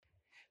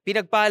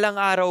Pinagpalang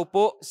araw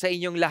po sa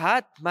inyong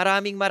lahat.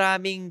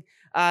 Maraming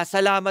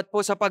salamat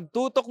po sa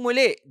pagtutok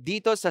muli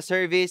dito sa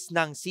service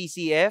ng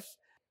CCF.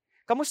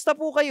 Kamusta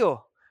po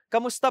kayo?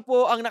 Kamusta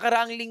po ang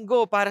nakaraang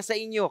linggo para sa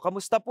inyo?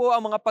 Kamusta po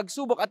ang mga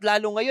pagsubok at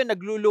lalo ngayon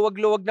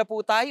nagluluwag-luwag na po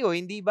tayo,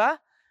 hindi ba?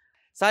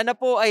 Sana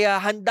po ay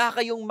handa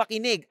kayong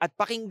makinig at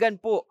pakinggan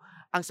po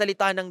ang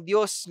salita ng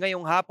Diyos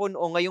ngayong hapon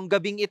o ngayong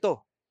gabing ito.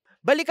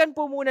 Balikan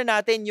po muna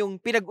natin yung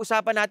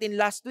pinag-usapan natin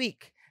last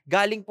week.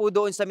 Galing po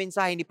doon sa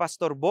mensahe ni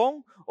Pastor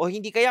Bong o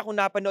hindi kaya kung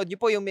napanood niyo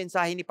po yung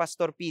mensahe ni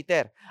Pastor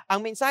Peter.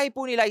 Ang mensahe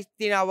po nila ay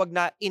tinawag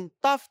na In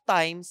Tough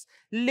Times,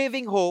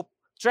 Living Hope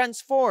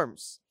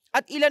Transforms.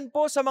 At ilan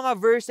po sa mga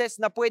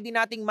verses na pwede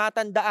nating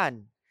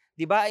matandaan,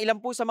 di ba? Ilan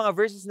po sa mga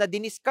verses na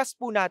diniscuss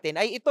po natin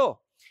ay ito.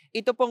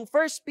 Ito pong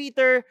 1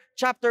 Peter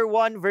chapter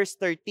 1 verse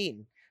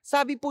 13.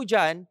 Sabi po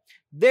diyan,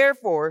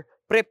 therefore,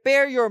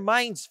 prepare your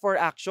minds for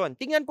action.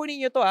 Tingnan po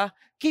ninyo to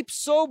Keep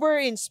sober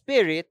in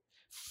spirit,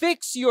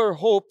 fix your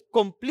hope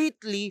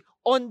completely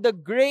on the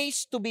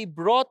grace to be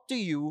brought to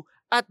you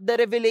at the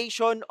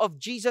revelation of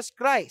Jesus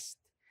Christ.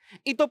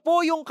 Ito po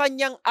yung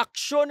kanyang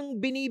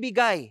aksyon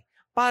binibigay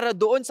para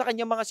doon sa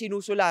kanyang mga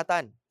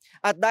sinusulatan.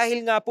 At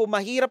dahil nga po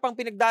mahirap ang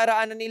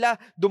pinagdaraanan nila,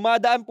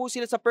 dumadaan po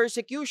sila sa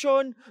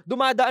persecution,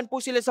 dumadaan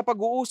po sila sa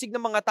pag-uusig ng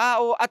mga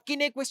tao, at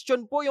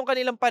kine-question po yung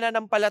kanilang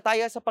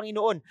pananampalataya sa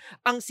Panginoon.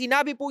 Ang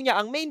sinabi po niya,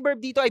 ang main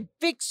verb dito ay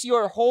fix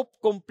your hope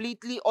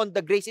completely on the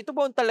grace. Ito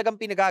po ang talagang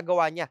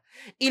pinagagawa niya.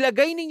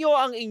 Ilagay ninyo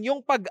ang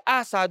inyong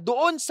pag-asa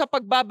doon sa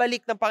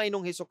pagbabalik ng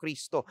Panginoong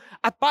Hesukristo.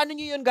 At paano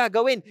niyo yun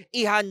gagawin?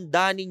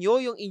 Ihanda ninyo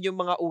yung inyong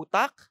mga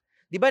utak.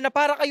 Di ba na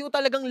para kayo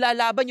talagang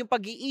lalaban yung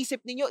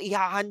pag-iisip ninyo,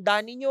 ihahanda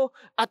ninyo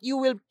at you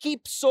will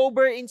keep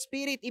sober in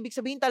spirit. Ibig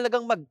sabihin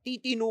talagang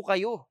magtitino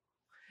kayo.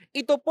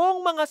 Ito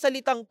pong mga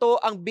salitang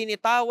to ang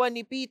binitawan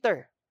ni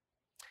Peter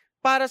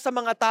para sa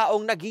mga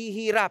taong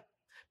naghihirap,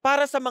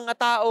 para sa mga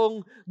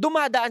taong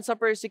dumadaan sa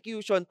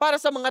persecution,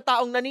 para sa mga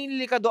taong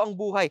naninilikado ang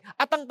buhay.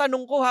 At ang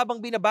tanong ko habang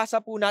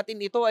binabasa po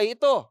natin ito ay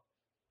ito.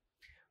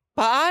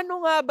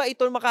 Paano nga ba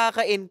ito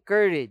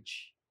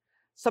makaka-encourage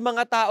sa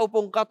mga tao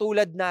pong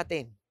katulad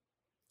natin?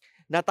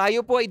 Na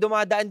tayo po ay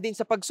dumadaan din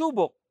sa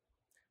pagsubok.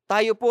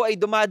 Tayo po ay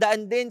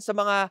dumadaan din sa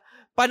mga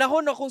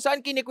panahon na kung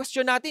saan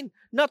kine-question natin,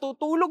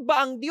 natutulog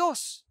ba ang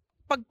Diyos?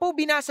 Pag po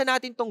binasa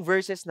natin tong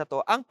verses na to,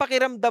 ang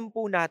pakiramdam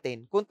po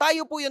natin, kung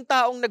tayo po yung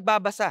taong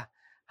nagbabasa,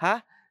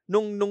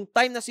 nung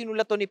time na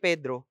sinulat to ni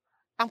Pedro,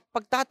 ang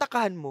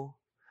pagtatakahan mo,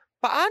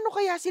 paano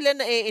kaya sila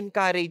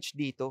na-encourage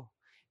dito?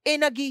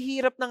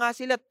 Naghihirap na nga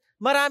sila,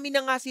 marami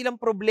na nga silang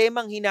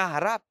problemang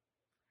hinaharap.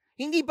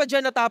 Hindi pa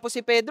dyan natapos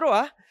si Pedro,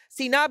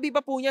 Sinabi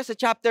pa po niya sa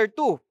chapter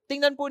 2.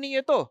 Tingnan po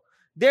ninyo ito.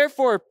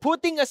 Therefore,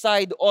 putting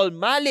aside all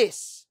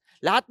malice,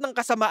 lahat ng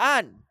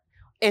kasamaan,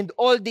 and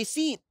all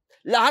deceit,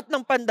 lahat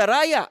ng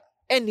pandaraya,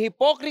 and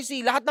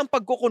hypocrisy, lahat ng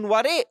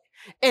pagkukunwari,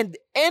 and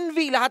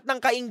envy, lahat ng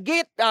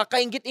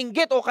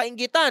kainggit-inggit o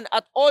kainggitan,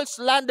 at all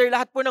slander,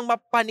 lahat po ng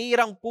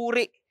mapanirang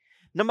puri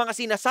ng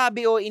mga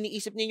sinasabi o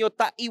iniisip ninyo,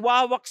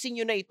 iwawaksin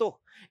nyo na ito.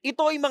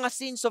 Ito ay mga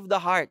sins of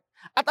the heart.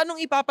 At anong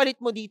ipapalit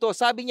mo dito?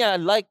 Sabi niya,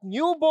 like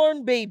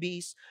newborn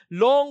babies,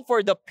 long for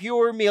the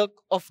pure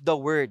milk of the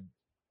word.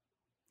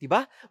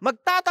 Diba?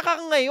 Magtataka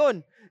ka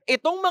ngayon.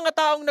 Itong mga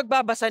taong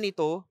nagbabasa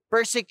nito,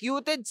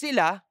 persecuted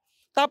sila,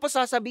 tapos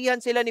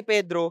sasabihan sila ni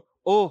Pedro,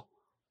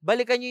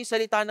 balikan niyo yung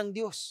salita ng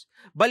Diyos.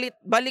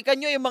 Balikan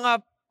niyo yung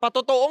mga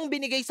patotoong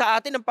binigay sa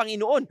atin ng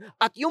Panginoon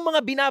at yung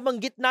mga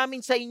binabanggit namin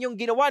sa inyong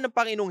ginawa ng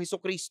Panginoong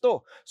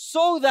Hesukristo,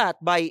 so that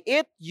by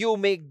it you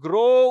may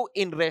grow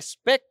in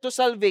respect to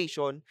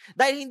salvation,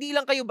 dahil hindi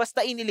lang kayo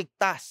basta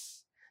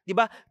iniligtas.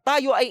 Diba?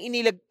 Tayo ay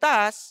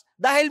iniligtas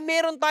dahil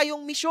meron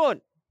tayong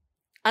misyon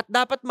at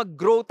dapat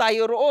mag-grow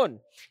tayo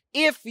roon.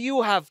 If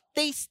you have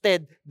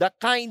tasted the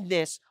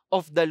kindness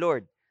of the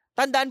Lord.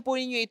 Tandaan po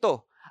ninyo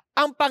ito,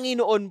 ang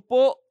Panginoon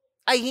po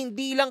ay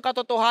hindi lang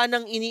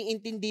katotohanang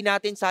iniintindi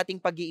natin sa ating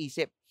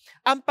pag-iisip.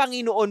 Ang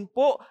Panginoon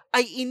po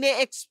ay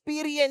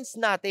ine-experience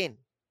natin.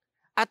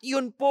 At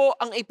yun po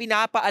ang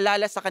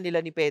ipinapaalala sa kanila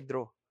ni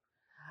Pedro.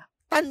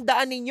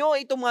 Tandaan ninyo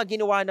itong mga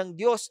ginawa ng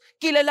Diyos.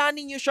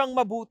 Kilalanin niyo siyang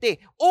mabuti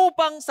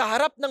upang sa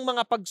harap ng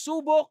mga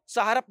pagsubok,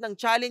 sa harap ng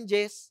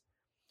challenges,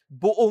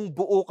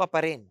 buong-buo ka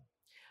pa rin.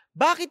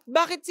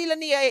 Bakit sila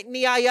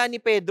niyaya ni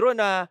Pedro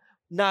na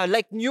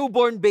like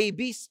newborn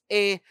babies,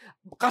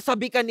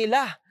 kasabi ka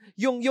nila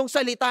yung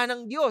salita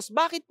ng Diyos?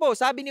 Bakit po?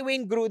 Sabi ni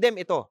Wayne Grudem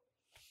ito.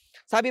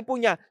 Sabi po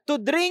niya, to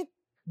drink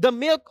the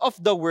milk of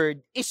the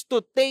word is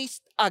to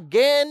taste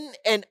again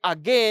and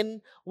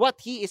again what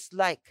He is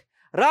like.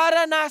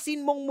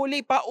 Raranasin mong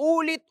muli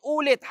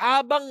paulit-ulit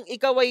habang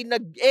ikaw ay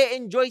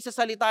nag-e-enjoy sa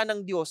salita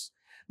ng Diyos.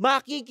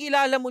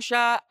 Makikilala mo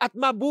siya at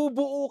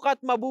mabubuo ka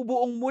at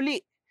mabubuong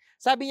muli.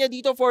 Sabi niya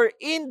dito, for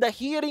in the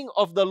hearing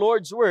of the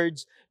Lord's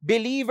words,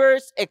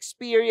 believers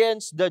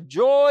experience the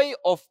joy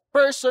of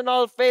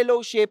personal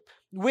fellowship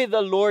with the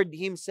Lord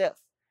Himself.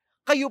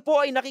 Kayo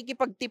po ay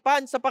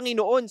nakikipagtipan sa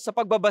Panginoon sa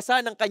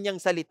pagbabasa ng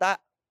Kanyang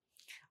salita.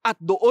 At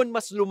doon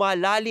mas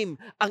lumalalim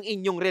ang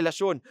inyong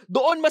relasyon.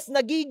 Doon mas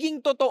nagiging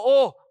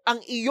totoo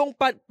ang iyong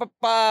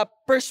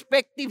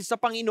perspective sa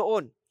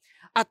Panginoon.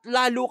 At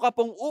lalo ka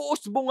pong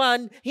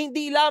uusbungan,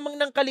 hindi lamang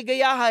ng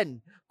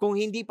kaligayahan, kung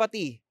hindi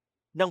pati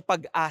ng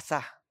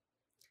pag-asa.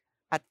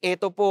 At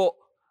ito po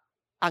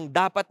ang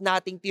dapat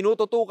nating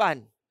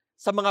tinututukan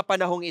sa mga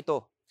panahong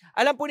ito.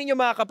 Alam po ninyo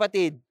mga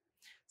kapatid,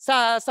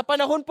 sa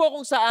panahon po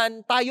kung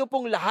saan tayo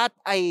pong lahat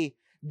ay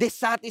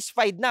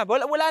dissatisfied na.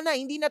 Wala na,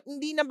 hindi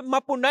na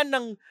mapunan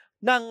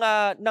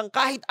ng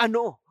kahit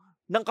ano,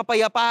 ng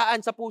kapayapaan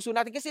sa puso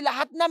natin kasi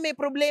lahat na may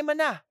problema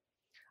na.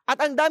 At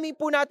ang dami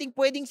po nating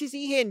pwedeng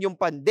sisihin, yung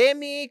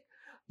pandemic,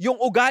 yung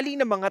ugali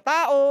ng mga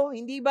tao,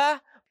 hindi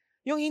ba?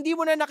 Yung hindi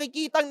mo na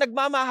nakikitang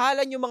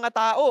nagmamahalan yung mga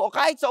tao o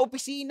kahit sa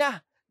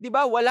opisina, 'di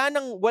ba? Wala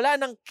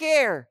nang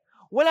care,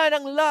 wala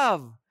nang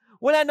love,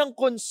 wala nang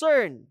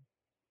concern.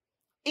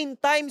 In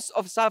times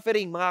of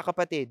suffering, mga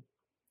kapatid,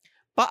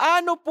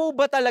 paano po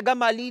ba talaga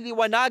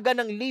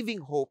maliliwanagan ng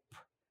living hope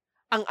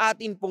ang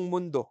atin pong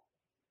mundo?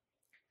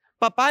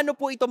 Paano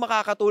po ito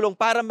makakatulong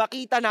para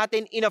makita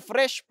natin in a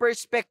fresh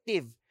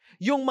perspective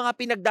yung mga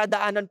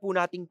pinagdadaanan po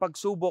nating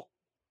pagsubok?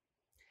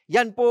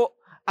 Yan po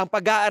ang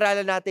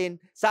pag-aaralan natin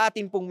sa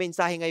atin pong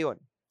mensahe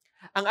ngayon.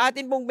 Ang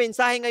atin pong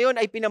mensahe ngayon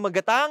ay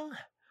pinamagatang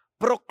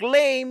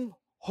Proclaim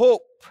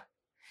Hope.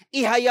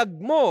 Ihayag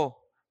mo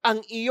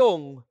ang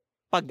iyong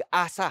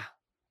pag-asa.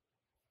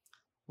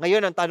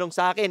 Ngayon, ang tanong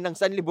sa akin ng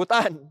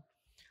sanlibutan,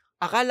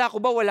 akala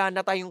ko ba wala na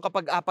tayong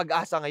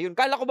pag-asa ngayon?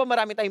 Akala ko ba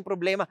marami tayong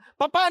problema?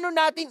 Paano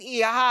natin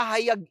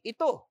ihahayag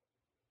ito?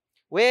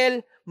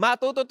 Well,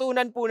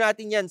 matututunan po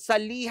natin yan sa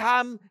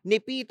liham ni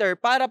Peter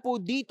para po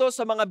dito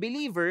sa mga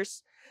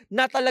believers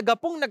na talaga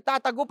pong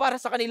nagtatago para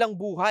sa kanilang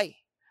buhay.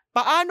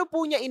 Paano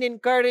po niya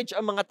in-encourage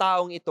ang mga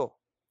taong ito?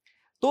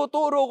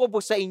 Tuturo ko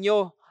po sa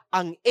inyo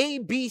ang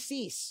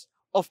ABCs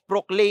of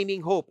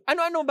proclaiming hope.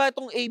 Ano-ano ba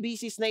itong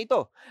ABCs na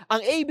ito?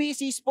 Ang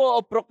ABCs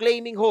po of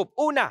proclaiming hope.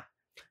 Una,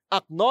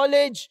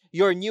 acknowledge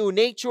your new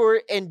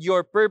nature and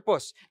your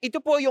purpose.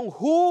 Ito po yung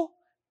who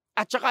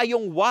at saka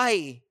yung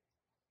why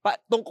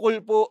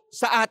tungkol po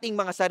sa ating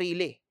mga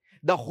sarili.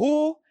 The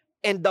who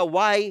and the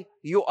why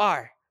you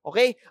are.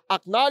 Okay?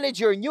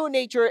 Acknowledge your new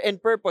nature and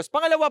purpose.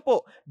 Pangalawa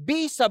po,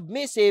 be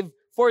submissive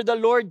for the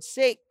Lord's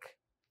sake.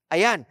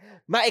 Ayan,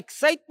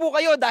 ma-excite po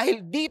kayo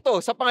dahil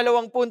dito sa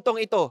pangalawang puntong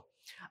ito,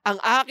 ang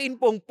akin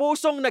pong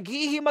pusong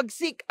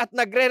naghihimagsik at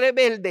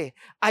nagre-rebelde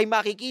ay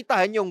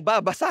makikita niyong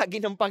babasagin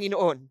ng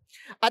Panginoon.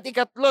 At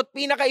ikatlo't,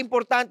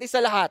 pinaka-importante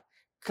sa lahat,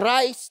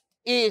 Christ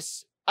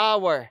is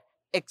our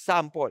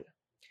example.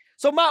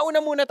 So mauna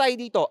muna tayo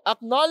dito,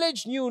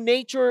 acknowledge new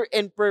nature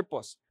and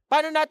purpose.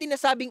 Paano natin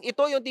nasabing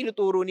ito yung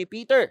tinuturo ni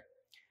Peter?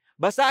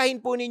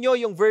 Basahin po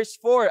ninyo yung verse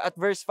 4 at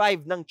verse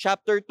 5 ng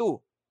chapter 2.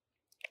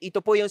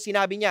 Ito po yung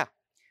sinabi niya.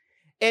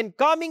 And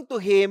coming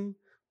to him,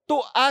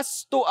 to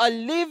us to a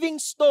living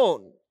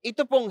stone.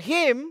 Ito pong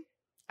him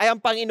ay ang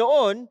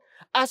Panginoon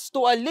as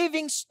to a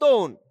living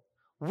stone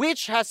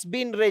which has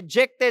been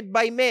rejected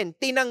by men.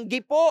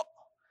 Tinanggi po,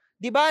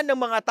 di ba, ng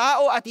mga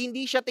tao at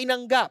hindi siya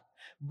tinanggap.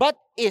 But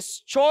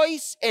is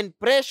choice and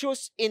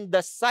precious in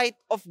the sight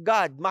of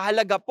God.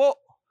 Mahalaga po.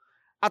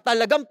 At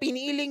talagang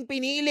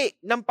piniling-pinili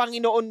ng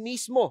Panginoon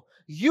mismo.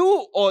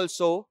 You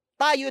also,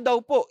 tayo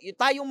daw po,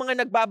 tayong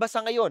mga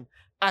nagbabasa ngayon,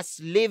 as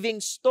living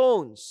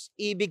stones.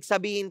 Ibig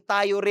sabihin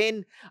tayo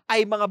rin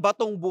ay mga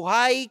batong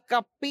buhay,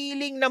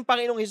 kapiling ng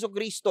Panginoong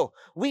Hesukristo.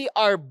 We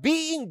are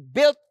being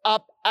built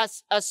up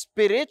as a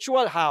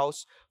spiritual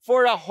house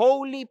for a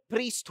holy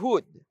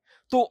priesthood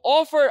to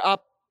offer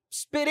up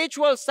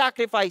spiritual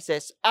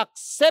sacrifices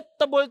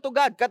acceptable to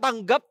God,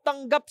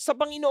 katanggap-tanggap sa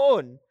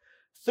Panginoon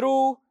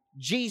through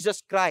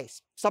Jesus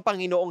Christ, sa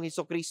Panginoong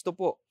Hesukristo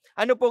po.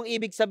 Ano pong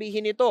ibig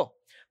sabihin nito?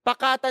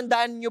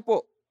 Pakatandaan niyo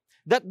po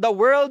that the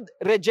world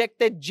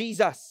rejected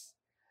Jesus.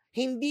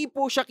 Hindi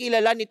po siya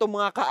kilala nitong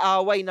mga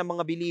kaaway ng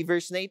mga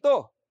believers na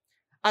ito.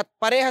 At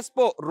parehas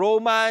po,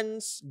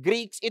 Romans,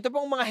 Greeks, ito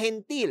pong mga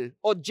hentil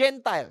o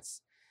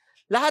Gentiles.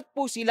 Lahat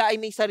po sila ay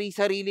may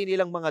sarili-sarili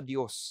nilang mga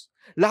Diyos.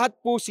 Lahat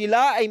po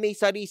sila ay may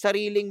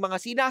sarili-sariling mga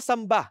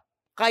sinasamba.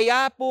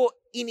 Kaya po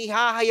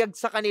inihahayag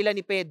sa kanila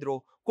ni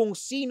Pedro kung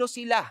sino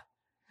sila.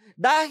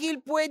 Dahil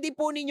pwede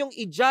po ninyong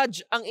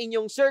i-judge ang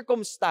inyong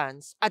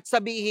circumstance at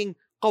sabihin,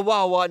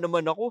 kawawa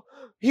naman ako,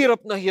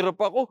 hirap na hirap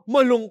ako,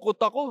 malungkot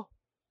ako.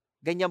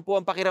 Ganyan po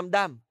ang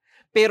pakiramdam.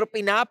 Pero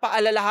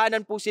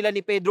pinapaalalahanan po sila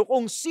ni Pedro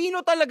kung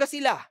sino talaga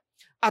sila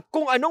at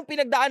kung anong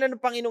pinagdaanan ng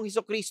Panginoong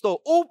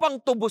Hesukristo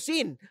upang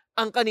tubusin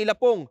ang kanila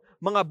pong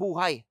mga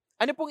buhay.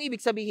 Ano pong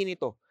ibig sabihin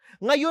nito?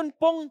 Ngayon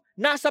pong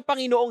nasa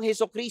Panginoong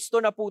Hesukristo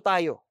na po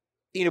tayo.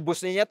 Tinubos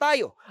na niya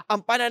tayo.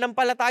 Ang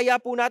pananampalataya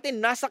po natin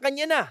nasa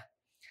Kanya na.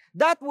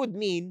 That would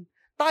mean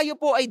tayo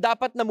po ay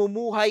dapat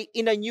namumuhay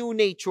in a new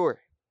nature.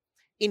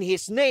 In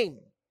His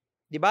name.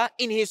 Diba?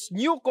 In His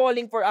new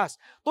calling for us.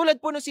 Tulad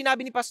po nung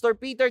sinabi ni Pastor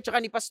Peter tsaka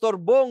ni Pastor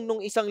Bong nung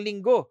isang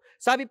linggo.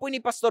 Sabi po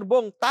ni Pastor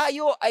Bong,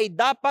 tayo ay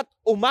dapat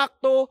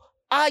umakto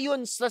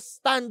ayon sa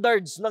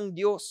standards ng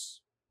Diyos.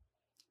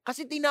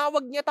 Kasi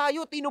tinawag niya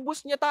tayo,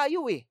 tinubos niya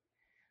tayo eh.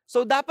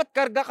 So dapat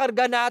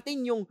karga-karga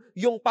natin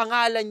yung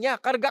pangalan niya,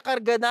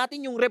 karga-karga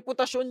natin yung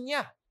reputasyon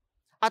niya.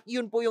 At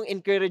yun po yung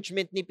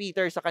encouragement ni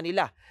Peter sa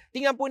kanila.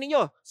 Tingnan po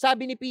ninyo,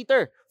 sabi ni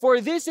Peter, "For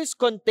this is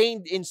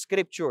contained in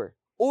Scripture."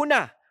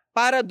 Una,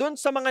 para dun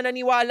sa mga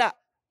naniwala,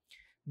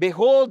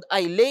 "Behold,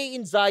 I lay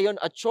in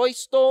Zion a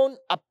choice stone,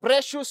 a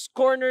precious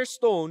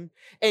cornerstone,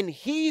 and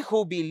he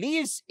who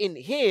believes in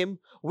him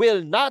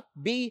will not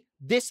be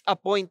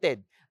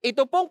disappointed."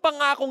 Ito pong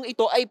pangakong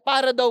ito ay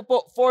para daw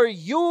po for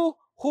you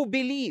who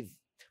believe.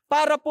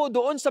 Para po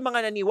doon sa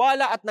mga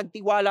naniwala at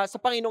nagtiwala sa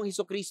Panginoong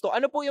Hesukristo.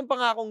 Ano po yung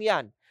pangakong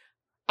yan?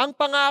 Ang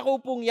pangako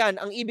pong yan,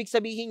 ang ibig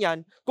sabihin yan,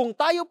 kung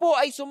tayo po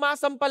ay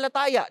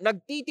sumasampalataya,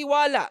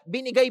 nagtitiwala,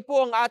 binigay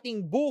po ang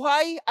ating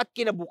buhay at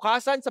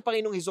kinabukasan sa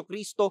Panginoong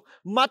Hesukristo,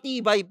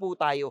 matibay po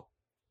tayo.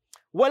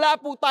 Wala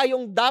po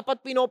tayong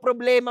dapat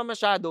pinoproblema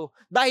masyado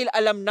dahil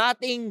alam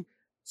nating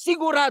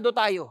sigurado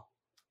tayo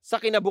sa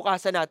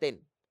kinabukasan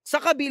natin. Sa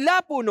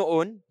kabila po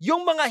noon,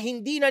 yung mga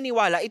hindi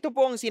naniwala, ito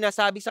po ang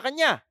sinasabi sa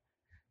kanya.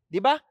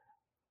 Di ba?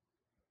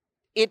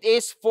 "It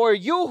is for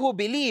you who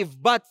believe,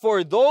 but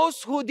for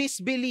those who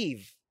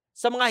disbelieve."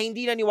 Sa mga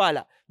hindi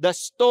naniwala, "The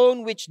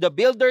stone which the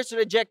builders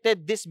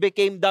rejected, this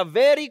became the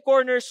very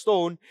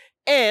cornerstone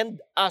and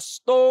a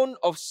stone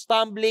of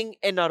stumbling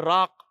and a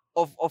rock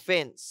of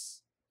offense."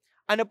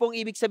 Ano pong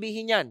ibig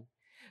sabihin yan?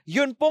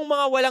 Yun pong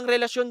mga walang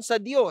relasyon sa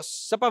Diyos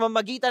sa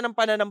pamamagitan ng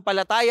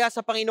pananampalataya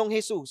sa Panginoong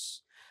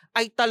Hesus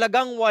ay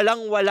talagang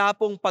walang-wala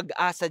pong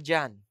pag-asa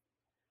dyan.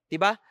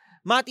 Diba?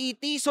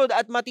 Matitisod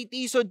at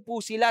matitisod po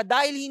sila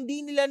dahil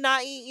hindi nila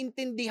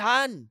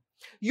naiintindihan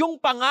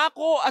yung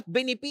pangako at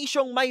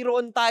benepisyong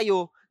mayroon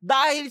tayo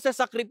dahil sa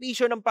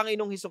sakripisyo ng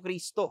Panginoong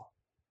Hesukristo.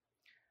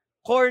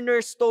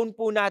 Cornerstone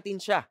po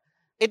natin siya.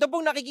 Ito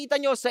pong nakikita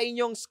nyo sa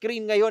inyong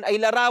screen ngayon ay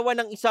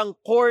larawan ng isang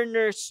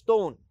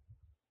cornerstone.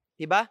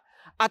 Diba?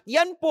 At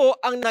yan po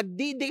ang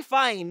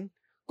nagdi-define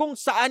kung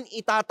saan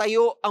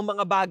itatayo ang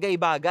mga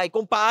bagay-bagay.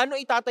 Kung paano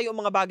itatayo ang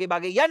mga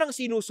bagay-bagay, yan ang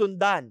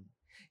sinusundan.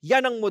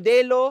 Yan ang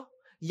modelo,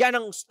 yan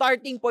ang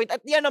starting point,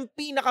 at yan ang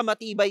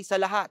pinakamatibay sa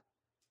lahat.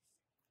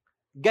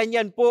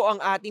 Ganyan po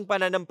ang ating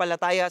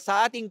pananampalataya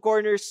sa ating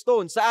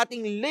cornerstone, sa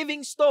ating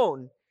living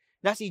stone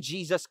na si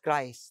Jesus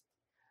Christ.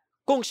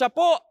 Kung siya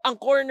po ang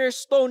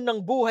cornerstone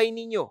ng buhay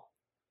ninyo,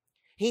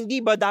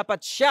 hindi ba dapat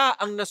siya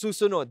ang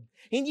nasusunod?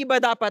 Hindi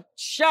ba dapat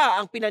siya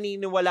ang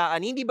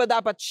pinaniniwalaan? Hindi ba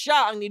dapat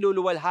siya ang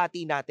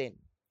niluluwalhati natin?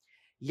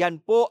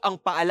 Yan po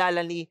ang paalala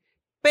ni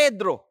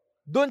Pedro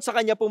doon sa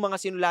kanya pong mga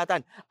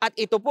sinulatan. At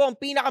ito po ang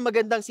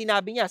pinakamagandang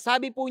sinabi niya.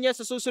 Sabi po niya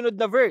sa susunod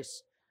na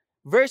verse.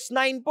 Verse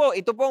 9 po,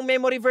 ito po ang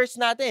memory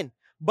verse natin.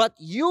 "But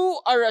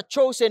you are a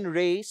chosen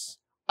race,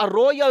 a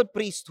royal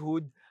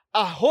priesthood,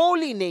 a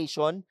holy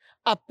nation,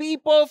 a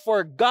people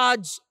for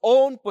God's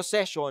own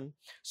possession,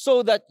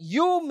 so that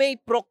you may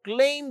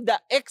proclaim the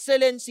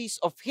excellencies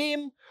of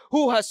Him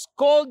who has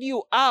called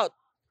you out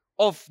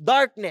of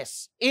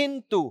darkness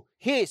into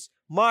His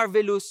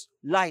marvelous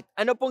light."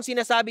 Ano pong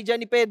sinasabi dyan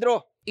ni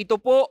Pedro? Ito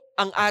po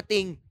ang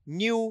ating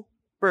new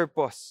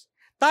purpose.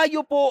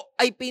 Tayo po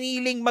ay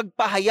piniling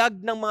magpahayag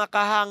ng mga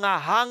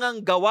kahangahangang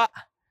gawa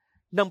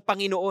ng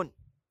Panginoon.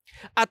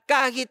 At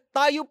kahit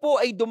tayo po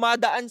ay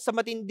dumadaan sa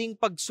matinding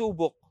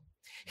pagsubok,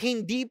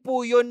 hindi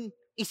po yun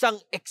isang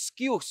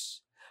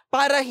excuse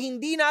para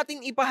hindi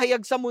natin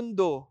ipahayag sa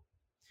mundo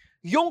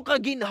yung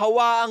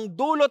kaginhawaang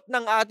dulot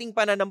ng ating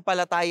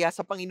pananampalataya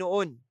sa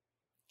Panginoon.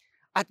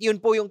 At yun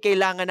po yung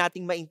kailangan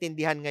nating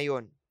maintindihan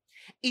ngayon.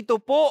 Ito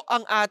po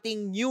ang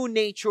ating new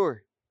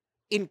nature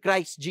in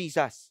Christ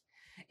Jesus.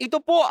 Ito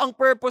po ang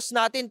purpose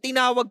natin.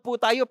 Tinawag po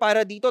tayo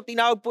para dito.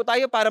 Tinawag po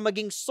tayo para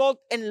maging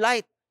salt and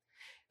light.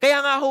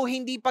 Kaya nga ho,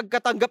 hindi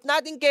pagkatanggap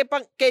natin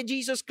kay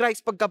Jesus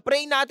Christ,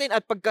 pagka-pray natin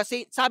at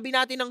pagkasabi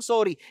natin ng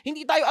sorry,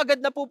 hindi tayo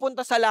agad na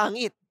pupunta sa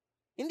langit.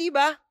 Hindi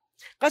ba?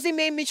 Kasi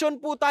may mission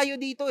po tayo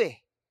dito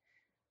eh.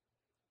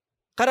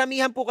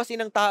 Karamihan po kasi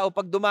ng tao,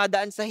 pag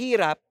dumadaan sa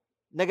hirap,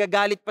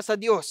 nagagalit pa sa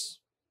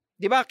Diyos.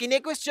 Di ba?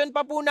 Kine-question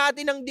pa po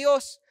natin ng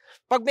Diyos.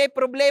 Pag may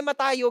problema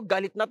tayo,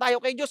 galit na tayo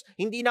kay Diyos.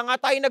 Hindi na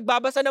nga tayo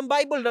nagbabasa ng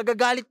Bible,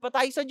 nagagalit pa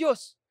tayo sa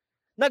Diyos.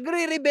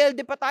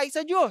 Nagre-rebelde pa tayo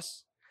sa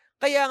Diyos.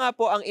 Kaya nga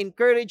po ang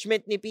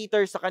encouragement ni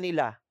Peter sa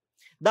kanila,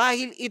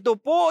 dahil ito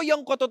po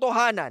yung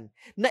katotohanan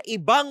na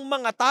ibang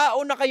mga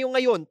tao na kayo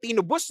ngayon,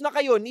 tinubos na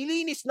kayo,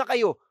 nilinis na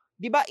kayo,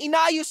 di ba?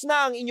 Inayos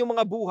na ang inyong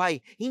mga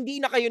buhay.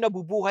 Hindi na kayo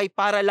nabubuhay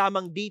para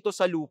lamang dito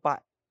sa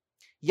lupa.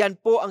 Yan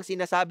po ang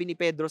sinasabi ni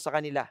Pedro sa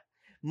kanila.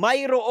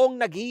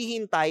 Mayroong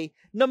naghihintay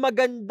na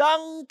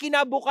magandang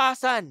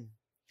kinabukasan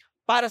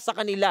para sa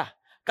kanila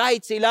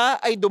kahit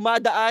sila ay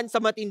dumadaan sa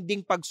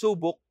matinding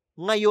pagsubok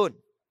ngayon.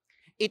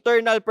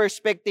 Eternal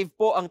perspective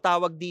po ang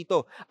tawag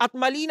dito. At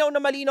malinaw na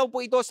malinaw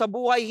po ito sa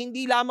buhay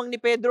hindi lamang ni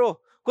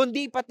Pedro,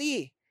 kundi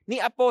pati ni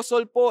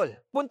Apostle Paul.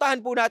 Puntahan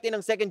po natin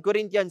ang 2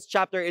 Corinthians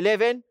chapter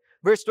 11,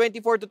 verse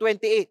 24 to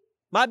 28.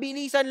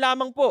 Mabilisan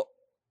lamang po.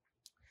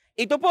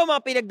 Ito po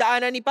mga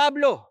pinagdaanan ni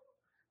Pablo.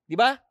 Di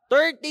ba?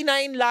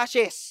 39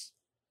 lashes.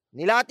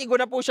 Nilatigo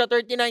na po siya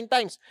 39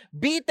 times.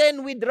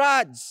 Beaten with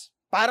rods.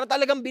 Para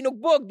talagang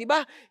binugbog, di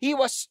ba? He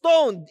was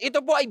stoned.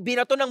 Ito po ay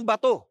binato ng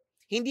bato.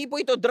 Hindi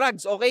po ito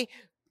drugs, okay?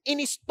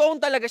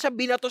 In-stone talaga siya,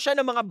 binato siya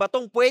ng mga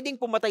batong pwedeng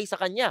pumatay sa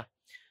kanya.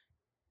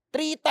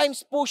 3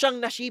 times po siyang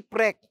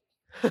na-shipwreck.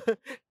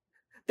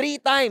 3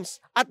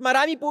 times. At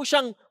marami po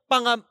siyang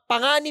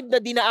panganib na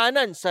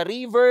dinaanan sa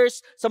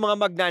rivers, sa mga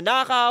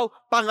magnanakaw,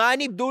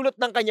 panganib dulot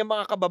ng kanyang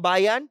mga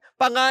kababayan,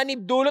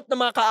 panganib dulot ng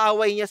mga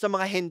kaaway niya sa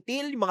mga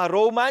Hentil, mga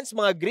Romans,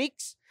 mga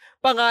Greeks,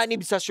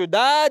 panganib sa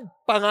syudad,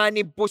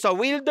 panganib po sa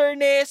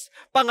wilderness,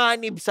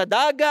 panganib sa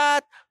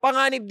dagat,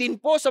 panganib din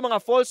po sa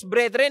mga false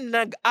brethren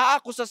na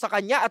nag-aakusa sa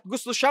kanya at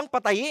gusto siyang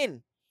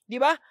patayin.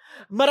 Di ba?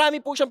 Marami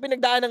po siyang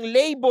pinagdaan ng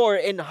labor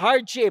and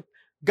hardship,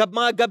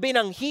 mga gabi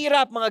ng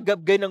hirap, mga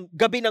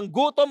gabi ng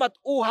gutom at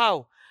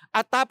uhaw.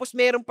 At tapos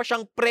meron pa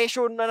siyang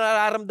pressure na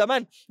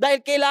nararamdaman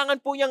dahil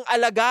kailangan po niyang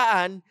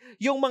alagaan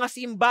yung mga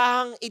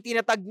simbahang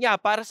itinatag niya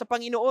para sa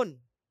Panginoon.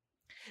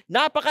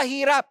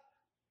 Napakahirap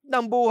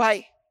ng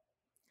buhay.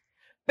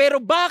 Pero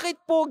bakit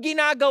po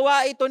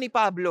ginagawa ito ni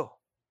Pablo?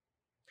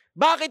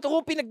 Bakit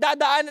po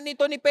pinagdadaanan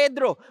ito ni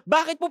Pedro?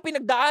 Bakit po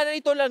pinagdaanan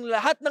ito ng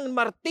lahat ng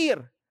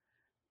martir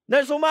na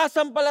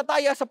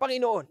sumasampalataya sa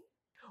Panginoon?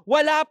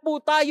 Wala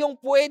po tayong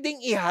pwedeng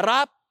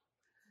iharap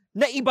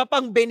na iba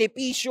pang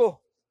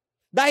benepisyo.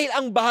 Dahil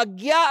ang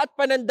bahagya at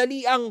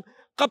panandaliang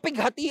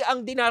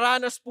kapighatiang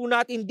dinaranas po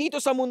natin dito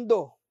sa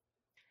mundo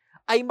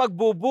ay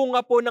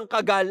magbubunga po ng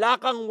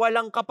kagalakang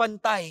walang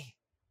kapantay.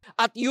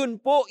 At yun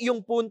po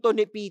yung punto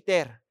ni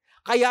Peter.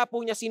 Kaya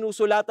po niya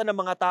sinusulatan ng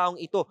mga taong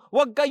ito,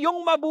 huwag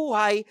kayong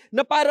mabuhay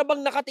na para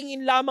bang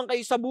nakatingin lamang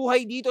kayo sa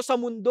buhay dito sa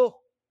mundo.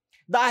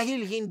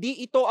 Dahil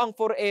hindi ito ang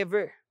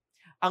forever.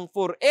 Ang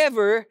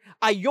forever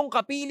ay yung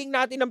kapiling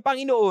natin ng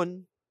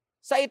Panginoon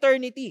sa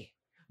eternity.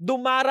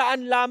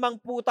 Dumaraan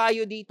lamang po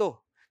tayo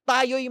dito.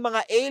 Tayo'y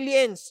mga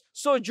aliens,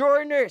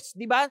 sojourners,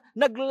 di ba?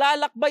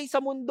 Naglalakbay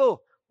sa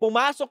mundo.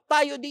 Pumasok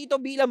tayo dito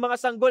bilang mga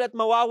sanggol at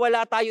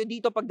mawawala tayo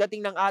dito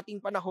pagdating ng ating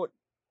panahon.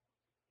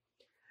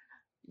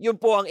 Yun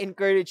po ang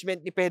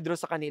encouragement ni Pedro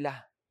sa kanila.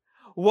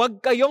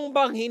 Huwag kayong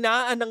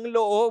panghinaan ng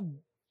loob.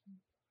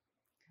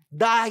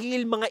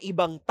 Dahil mga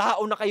ibang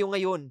tao na kayo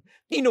ngayon,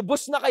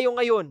 tinubos na kayo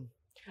ngayon,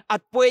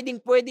 at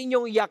pwedeng-pwede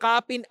niyong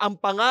yakapin ang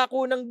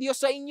pangako ng Diyos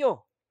sa inyo.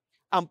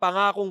 Ang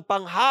pangakong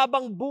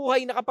panghabang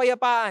buhay na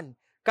kapayapaan,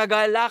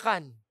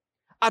 kagalakan,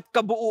 at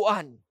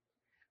kabuuan,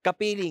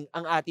 kapiling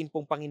ang atin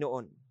pong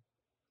Panginoon.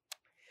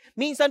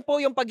 Minsan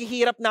po yung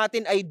paghihirap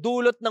natin ay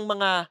dulot ng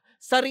mga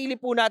sarili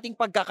po nating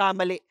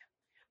pagkakamali.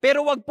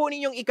 Pero wag po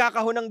ninyong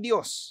ikakahon ng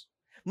Diyos.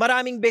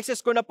 Maraming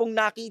beses ko na pong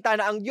nakita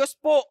na ang Diyos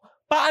po,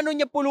 paano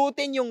niya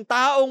pulutin yung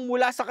taong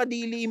mula sa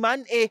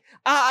kadiliman,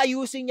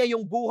 aayusin niya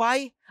yung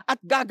buhay at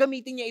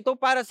gagamitin niya ito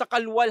para sa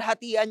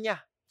kaluwalhatian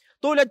niya.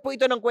 Tulad po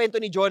ito ng kwento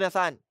ni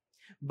Jonathan.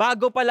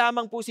 Bago pa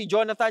lamang po si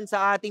Jonathan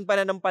sa ating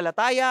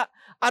pananampalataya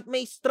at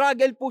may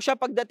struggle po siya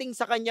pagdating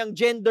sa kanyang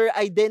gender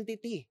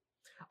identity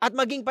at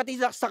maging pati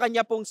sa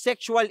kanya pong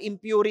sexual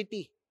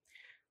impurity.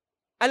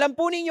 Alam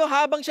po ninyo,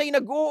 habang siya'y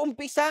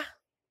nag-uumpisa,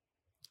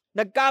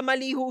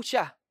 nagkamali ho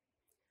siya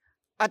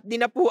at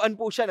dinapuan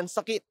po siya ng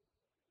sakit.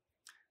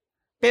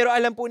 Pero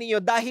alam po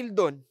ninyo, dahil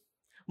doon,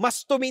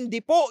 mas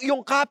tumindi po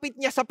yung kapit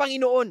niya sa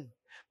Panginoon.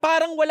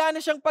 Parang wala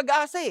na siyang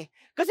pag-asa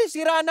kasi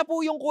sira na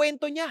po yung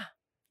kwento niya.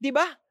 Di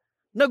ba?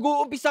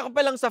 Nag-uumpisa ka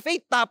pa lang sa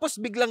faith, tapos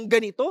biglang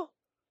ganito.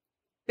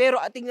 Pero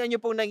tingnan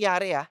niyo pong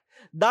nangyari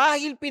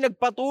dahil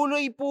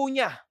pinagpatuloy po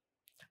niya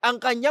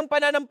ang kanyang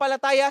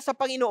pananampalataya sa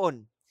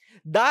Panginoon,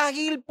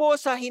 dahil po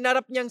sa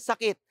hinarap niyang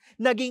sakit,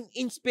 naging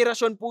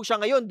inspirasyon po siya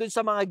ngayon dun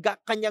sa mga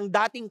kanyang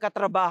dating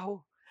katrabaho.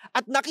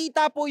 At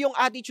nakita po yung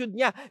attitude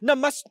niya na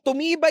mas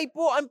tumibay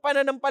po ang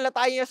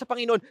pananampalataya niya sa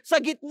Panginoon sa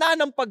gitna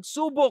ng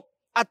pagsubok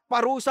at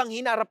parusang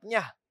hinarap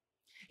niya.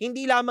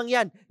 Hindi lamang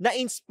yan,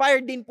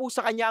 na-inspire din po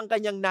sa kanya ang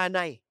kanyang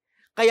nanay.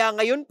 Kaya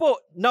ngayon po,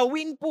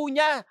 na-win po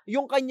niya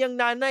yung kanyang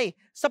nanay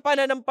sa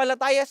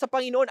pananampalataya sa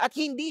Panginoon at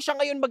hindi siya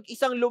ngayon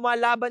mag-isang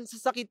lumalaban sa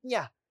sakit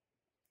niya.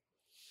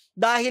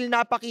 Dahil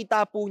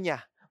napakita po niya,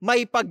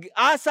 may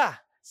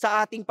pag-asa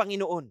sa ating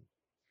Panginoon.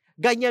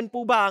 Ganyan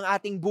po ba ang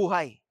ating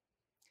buhay?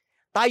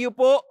 Tayo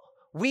po,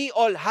 we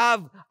all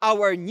have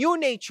our new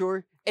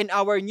nature and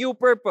our new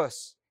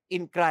purpose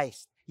in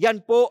Christ.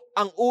 Yan po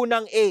ang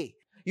unang A.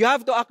 You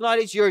have to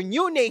acknowledge your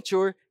new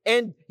nature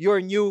and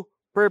your new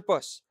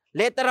purpose.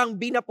 Leterang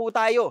B na po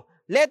tayo.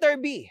 Letter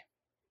B.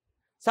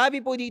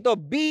 Sabi po dito,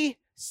 be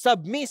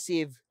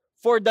submissive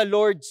for the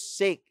Lord's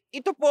sake.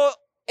 Ito po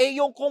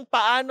yung kung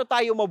paano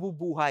tayo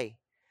mabubuhay.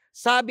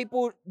 Sabi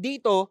po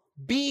dito,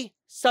 be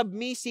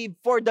submissive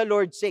for the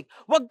Lord's sake.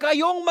 Huwag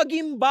kayong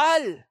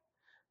magimbal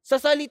sa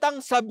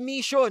salitang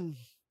submission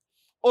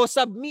o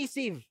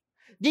submissive.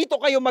 Dito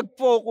kayo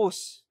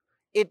mag-focus.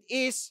 It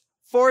is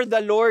for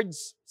the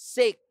Lord's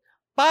sake.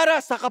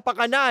 Para sa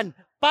kapakanan,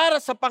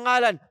 para sa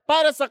pangalan,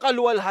 para sa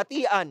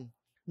kaluwalhatian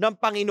ng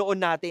Panginoon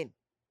natin.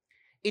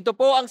 Ito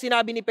po ang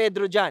sinabi ni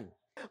Pedro dyan.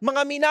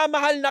 Mga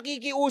minamahal,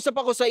 nakikiusap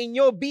ako sa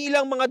inyo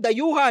bilang mga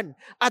dayuhan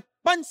at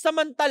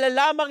pansamantala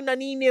lamang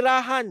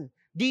naninirahan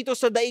dito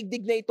sa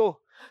daigdig na ito.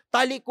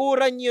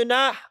 Talikuran niyo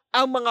na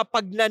ang mga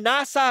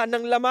pagnanasa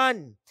ng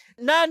laman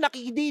na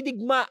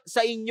nakididigma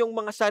sa inyong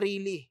mga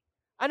sarili.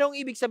 Anong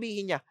ibig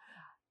sabihin niya?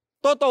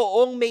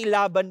 Totoong may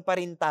laban pa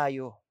rin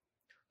tayo.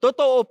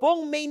 Totoo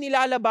pong may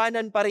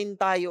nilalabanan pa rin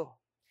tayo.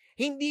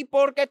 Hindi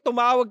porket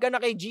tumawag ka na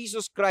kay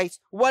Jesus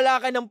Christ,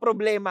 wala ka ng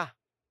problema.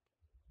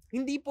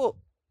 Hindi po.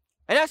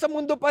 Ay, nasa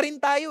mundo pa rin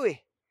tayo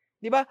eh.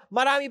 Di ba?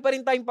 Marami pa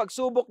rin tayong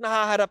pagsubok na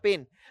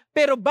haharapin.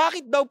 Pero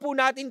bakit daw po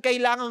natin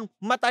kailangang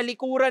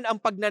matalikuran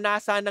ang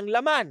pagnanasa ng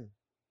laman?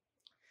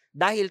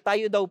 Dahil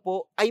tayo daw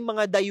po ay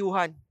mga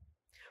dayuhan.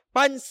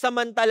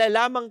 Pansamantala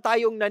lamang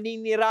tayong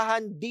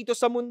naninirahan dito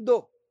sa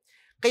mundo.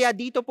 Kaya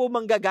dito po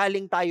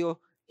manggagaling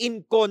tayo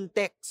in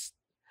context.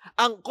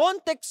 Ang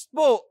context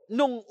po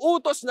nung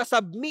utos na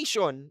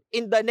submission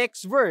in the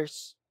next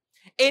verse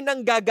ay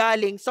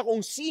nanggagaling sa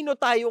kung sino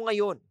tayo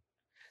ngayon.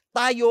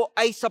 Tayo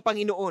ay sa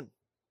Panginoon.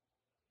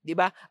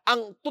 Diba?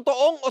 Ang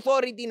totoong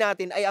authority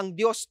natin ay ang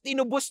Diyos.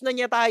 Tinubos na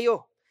niya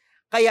tayo.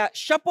 Kaya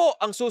siya po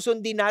ang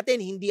susundin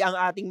natin, hindi ang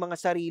ating mga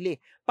sarili.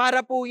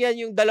 Para po yan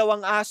yung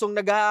dalawang asong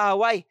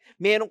nag-aaway.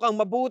 Meron kang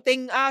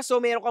mabuting aso,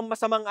 meron kang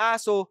masamang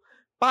aso.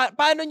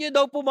 Paano nyo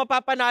daw po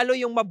mapapanalo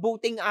yung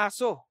mabuting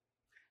aso?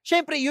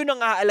 Siyempre, yun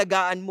ang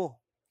aalagaan mo.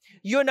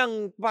 Yun ang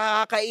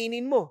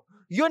pakakainin mo.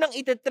 Yun ang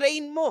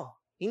ititrain mo.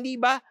 Hindi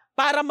ba?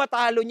 Para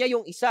matalo niya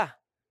yung isa.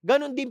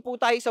 Ganon din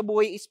po tayo sa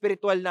buhay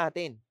espiritual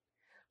natin.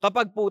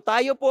 Kapag po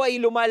tayo po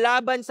ay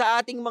lumalaban sa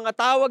ating mga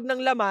tawag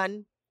ng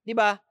laman, di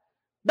ba?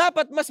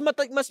 Dapat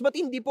mas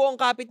matindi po ang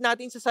kapit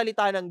natin sa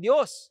salita ng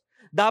Diyos.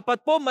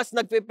 Dapat po mas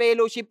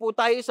nagpe-fellowship po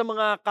tayo sa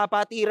mga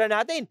kapatiran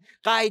natin.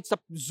 Kahit sa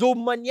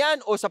Zoom man yan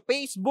o sa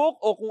Facebook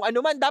o kung ano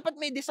man, dapat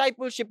may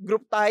discipleship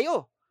group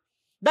tayo.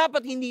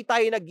 Dapat hindi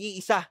tayo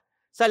nag-iisa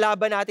sa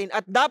laban natin.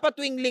 At dapat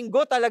tuwing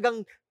linggo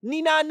talagang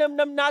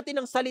ninanamnam natin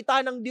ang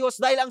salita ng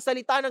Diyos dahil ang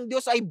salita ng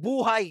Diyos ay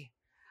buhay.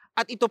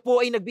 At ito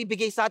po ay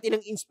nagbibigay sa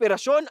atin ng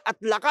inspirasyon at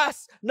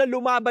lakas na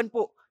lumaban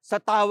po sa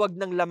tawag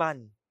ng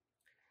laman.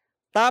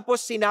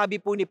 Tapos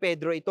sinabi po ni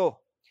Pedro ito,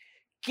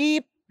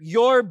 keep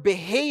your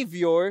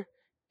behavior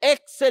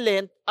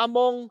excellent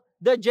among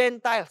the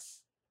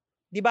Gentiles.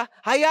 Diba?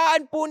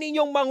 Hayaan po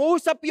ninyong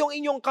mangusap yung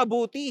inyong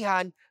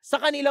kabutihan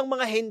sa kanilang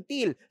mga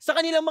hentil, sa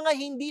kanilang mga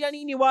hindi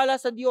naniniwala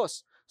sa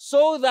Diyos,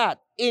 so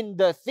that in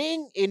the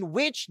thing in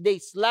which they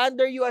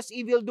slander you as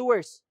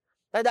evildoers.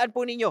 Tandaan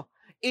po ninyo,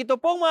 ito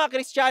pong mga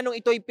Kristiyanong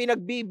ito'y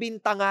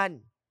pinagbibintangan.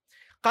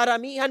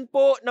 Karamihan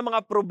po ng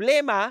mga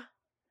problema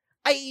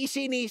ay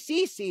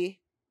isinisisi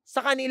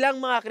sa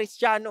kanilang mga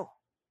Kristiyano.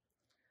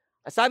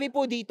 Sabi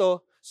po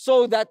dito,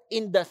 so that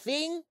in the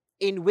thing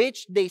in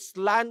which they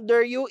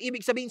slander you,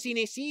 ibig sabihin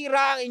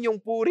sinisira ang inyong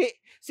puri,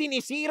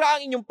 sinisira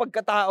ang inyong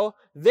pagkatao,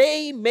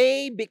 they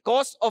may,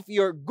 because of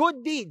your good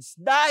deeds,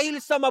 dahil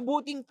sa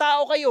mabuting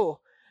tao kayo,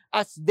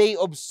 as they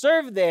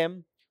observe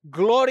them,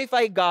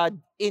 glorify God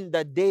in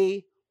the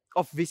day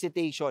of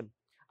visitation.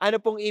 Ano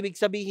pong ibig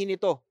sabihin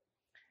nito?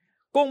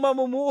 Kung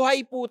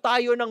mamumuhay po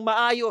tayo ng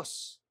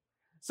maayos,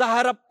 sa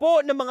harap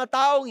po ng mga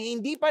taong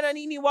hindi pa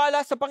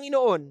naniniwala sa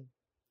Panginoon,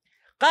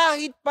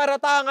 kahit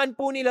paratangan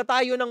po nila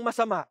tayo ng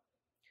masama,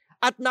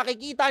 at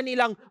nakikita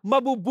nilang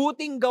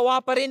mabubuting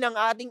gawa pa rin ang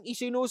ating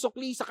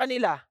isinusukli sa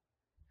kanila,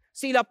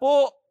 sila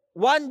po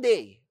one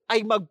day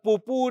ay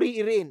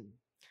magpupuri rin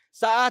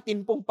sa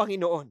atin pong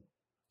Panginoon.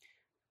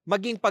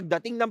 Maging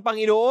pagdating ng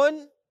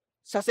Panginoon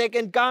sa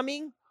second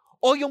coming,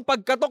 o yung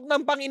pagkatok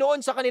ng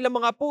Panginoon sa kanilang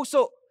mga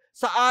puso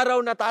sa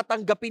araw na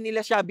tatanggapin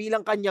nila siya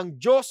bilang kanyang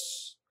Diyos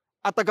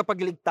at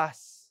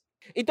tagapagligtas.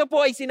 Ito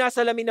po ay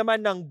sinasalamin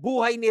naman ng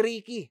buhay ni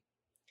Ricky.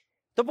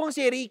 Ito pong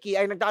si Ricky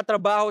ay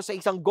nagtatrabaho sa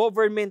isang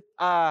government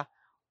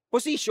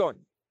position.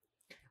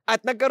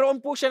 At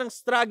nagkaroon po siya ng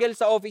struggle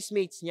sa office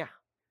mates niya.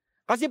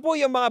 Kasi po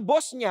yung mga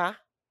boss niya,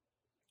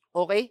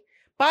 okay,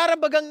 para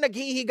bagang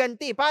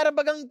naghihiganti, para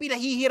bagang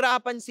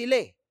pinahihirapan sila.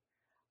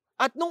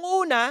 At nung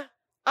una,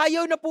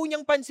 ayaw na po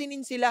niyang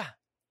pansinin sila.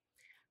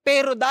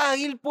 Pero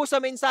dahil po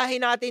sa mensahe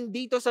natin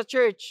dito sa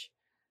church,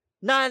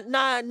 na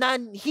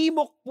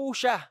himok po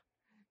siya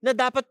na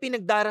dapat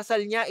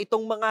pinagdarasal niya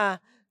itong mga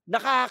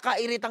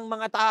nakakairitang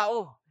mga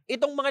tao.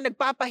 Itong mga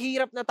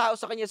nagpapahirap na tao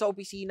sa kanya sa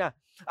opisina.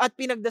 At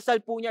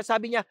pinagdasal po niya,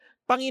 sabi niya,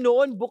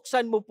 Panginoon,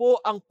 buksan mo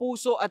po ang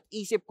puso at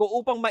isip ko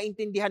upang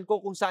maintindihan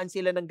ko kung saan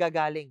sila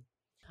nanggagaling.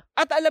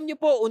 At alam niyo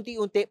po,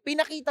 unti-unti,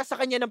 pinakita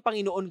sa kanya ng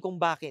Panginoon kung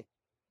bakit.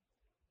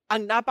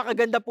 Ang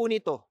napakaganda po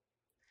nito,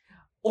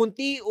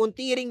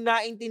 unti-unti ring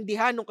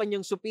naintindihan ng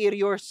kanyang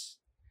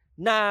superiors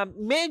na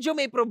medyo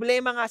may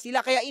problema nga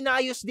sila, kaya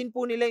inaayos din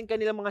po nila yung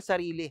kanilang mga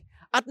sarili.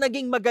 At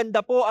naging maganda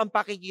po ang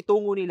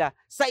pakikitungo nila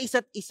sa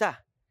isa't isa.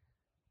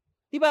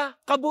 Diba?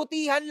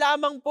 Kabutihan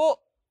lamang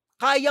po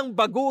kayang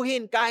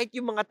baguhin kahit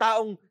yung mga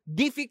taong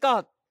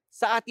difficult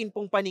sa atin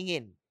pong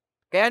paningin.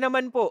 Kaya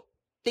naman po,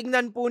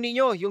 tingnan po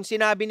ninyo yung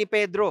sinabi ni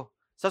Pedro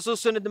sa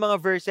susunod na mga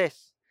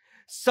verses.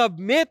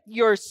 Submit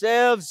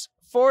yourselves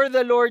for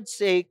the Lord's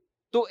sake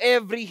to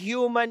every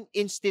human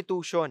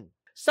institution.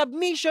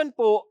 Submission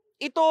po,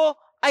 ito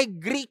ay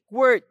Greek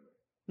word,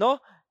 no?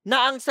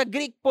 Na ang sa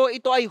Greek po,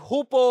 ito ay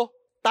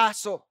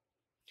hupotasso.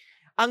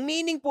 Ang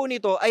meaning po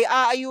nito ay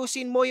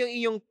aayusin mo yung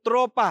iyong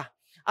tropa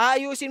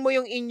Aayusin mo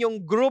yung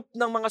inyong group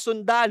ng mga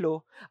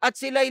sundalo at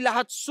sila'y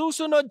lahat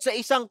susunod sa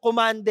isang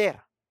commander.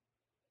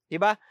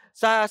 Diba?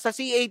 Sa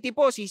CAT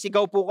po,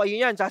 sisigaw po kayo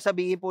yan.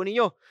 Sasabihin po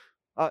ninyo,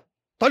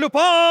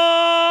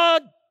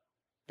 talupad!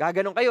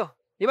 Gaganon kayo.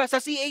 Diba? Sa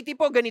CAT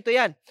po, ganito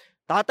yan.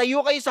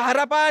 Tatayo kayo sa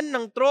harapan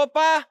ng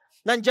tropa,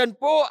 nandyan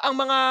po ang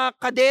mga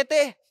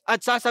kadete at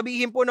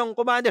sasabihin po ng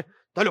commander,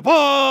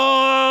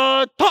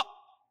 talupad! Ta!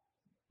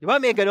 Diba?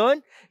 May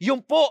ganon?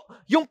 Yung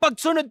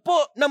pagsunod po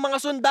ng mga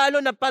sundalo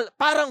na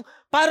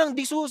parang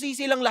disusi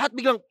silang lahat,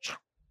 biglang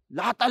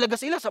lahat talaga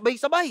sila,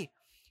 sabay-sabay.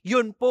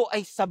 Yun po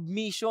ay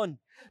submission.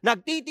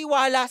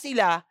 Nagtitiwala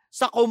sila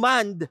sa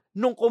command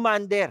ng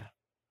commander.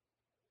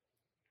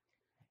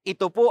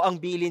 Ito po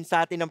ang bilin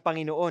sa atin ng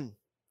Panginoon.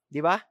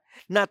 Di ba?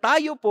 Na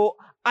tayo po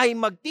ay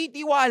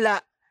magtitiwala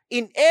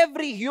in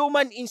every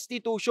human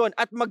institution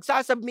at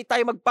magsasubmit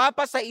tayo,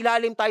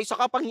 magpapasailalim tayo sa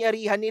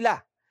kapangyarihan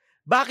nila.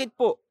 Bakit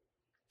po?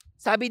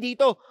 Sabi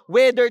dito,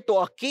 whether to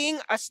a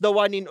king as the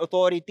one in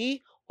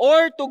authority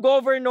or to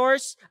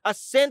governors as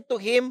sent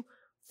to him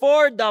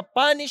for the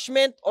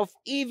punishment of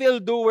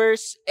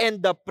evildoers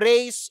and the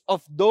praise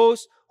of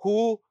those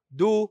who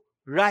do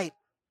right.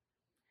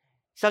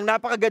 Isang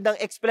napakagandang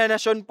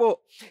eksplanasyon po.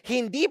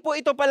 Hindi po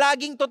ito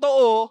palaging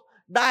totoo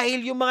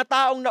dahil yung mga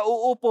taong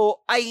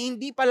nauupo ay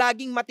hindi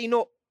palaging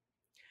matino.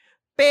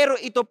 Pero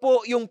ito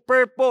po yung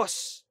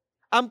purpose.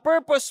 Ang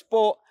purpose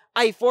po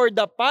ay for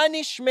the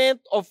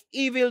punishment of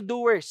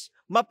evildoers.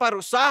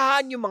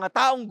 Maparusahan yung mga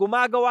taong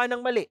gumagawa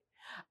ng mali.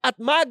 At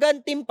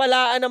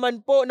magantimpalaan naman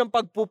po ng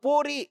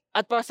pagpupuri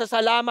at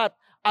pasasalamat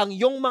ang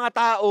yung mga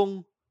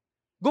taong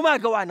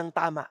gumagawa ng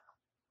tama.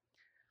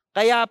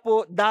 Kaya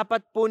po,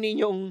 dapat po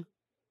ninyong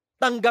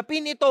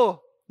tanggapin ito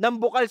ng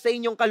bukal sa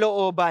inyong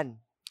kalooban.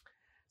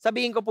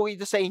 Sabihin ko po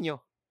ito sa inyo.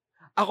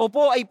 Ako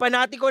po ay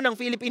panatiko ng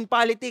Philippine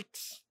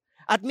politics.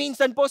 At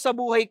minsan po sa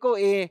buhay ko,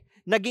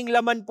 naging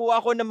laman po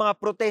ako ng mga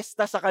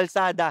protesta sa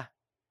kalsada.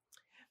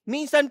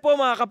 Minsan po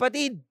mga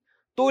kapatid,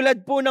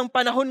 tulad po ng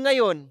panahon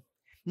ngayon,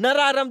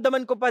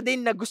 nararamdaman ko pa din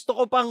na gusto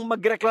ko pang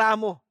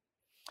magreklamo.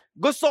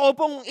 Gusto ko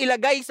pong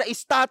ilagay sa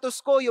status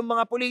ko yung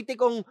mga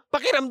politikong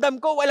pakiramdam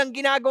ko walang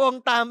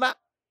ginagawang tama.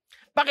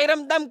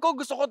 Pakiramdam ko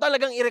gusto ko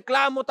talagang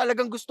ireklamo,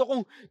 talagang gusto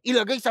kong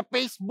ilagay sa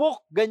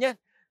Facebook, ganyan.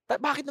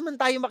 Bakit naman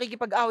tayo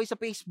makikipag-away sa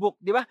Facebook,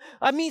 di ba?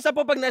 Minsan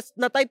po pag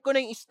na-type ko na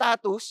yung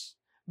status,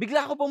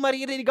 bigla ko pong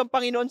maririnig ang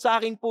Panginoon sa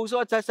aking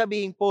puso at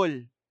sasabihin,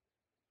 Paul,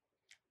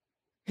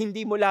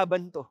 hindi mo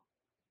laban to.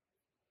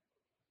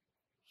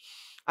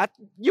 At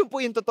yun po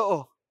yung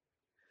totoo.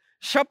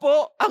 Siya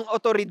po ang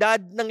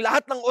otoridad ng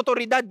lahat ng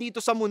otoridad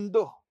dito sa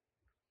mundo.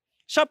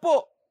 Siya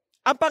po,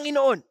 ang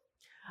Panginoon,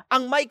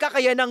 ang may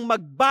kakayanang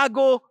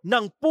magbago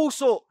ng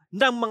puso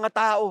ng mga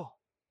tao.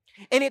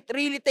 And it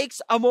really takes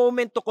a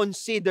moment to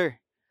consider,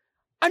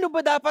 ano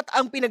ba dapat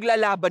ang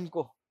pinaglalaban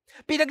ko?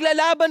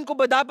 Pinaglalaban ko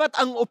ba dapat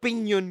ang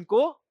opinion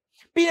ko?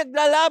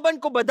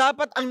 Pinaglalaban ko ba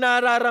dapat ang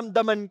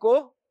nararamdaman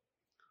ko?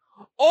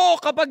 O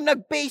kapag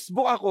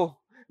nag-Facebook ako,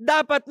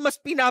 dapat mas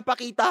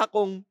pinapakita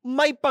akong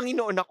may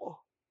Panginoon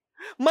ako.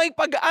 May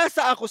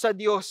pag-asa ako sa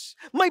Diyos.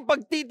 May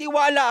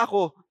pagtitiwala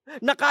ako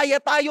na kaya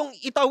tayong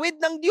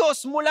itawid ng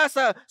Diyos mula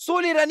sa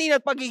suliranin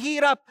at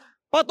paghihirap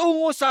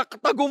patungo sa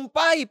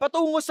tagumpay,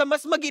 patungo sa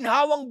mas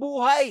maginhawang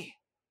buhay.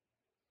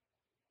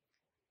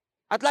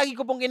 At lagi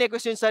ko pong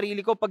kine-question yung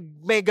sarili ko pag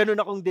may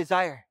ganun akong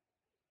desire.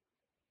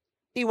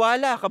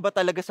 Tiwala ka ba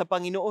talaga sa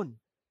Panginoon?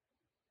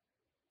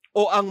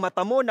 O ang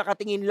mata mo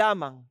nakatingin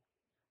lamang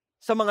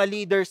sa mga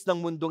leaders ng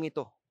mundong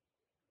ito?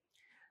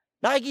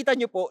 Nakikita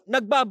niyo po,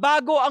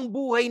 nagbabago ang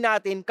buhay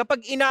natin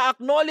kapag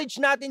ina-acknowledge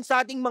natin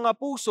sa ating mga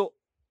puso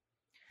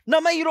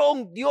na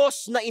mayroong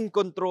Diyos na in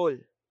control.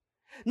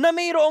 Na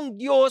mayroong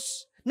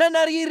Diyos na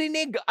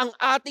naririnig ang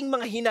ating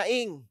mga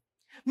hinaing.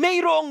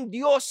 Mayroong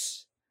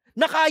Diyos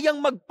na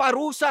kayang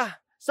magparusa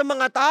sa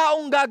mga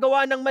taong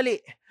gagawa ng mali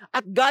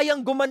at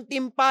gayang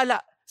gumantimpala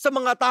sa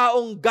mga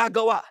taong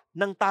gagawa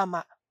ng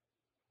tama.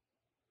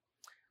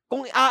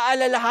 Kung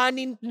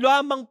aalalahanin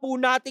lamang po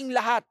nating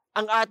lahat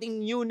ang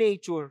ating new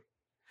nature,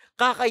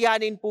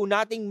 kakayanin po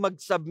nating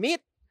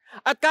mag-submit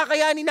at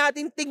kakayanin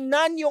natin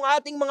tingnan yung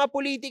ating mga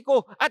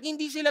politiko at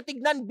hindi sila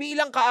tignan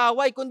bilang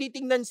kaaway, kundi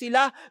tingnan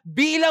sila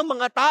bilang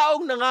mga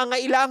taong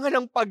nangangailangan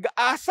ng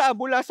pag-asa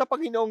mula sa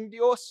Panginoong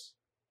Diyos.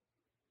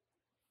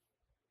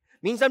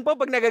 Minsan po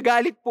pag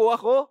nagagalit po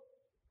ako,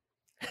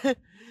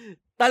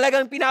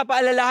 talagang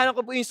pinapaalalahan ko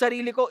po yung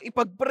sarili ko,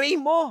 ipag-pray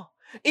mo,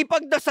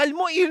 ipagdasal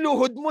mo,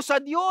 iluhod mo sa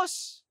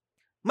Diyos.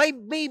 May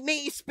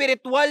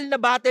spiritual na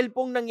battle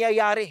pong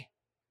nangyayari.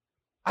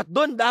 At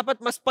doon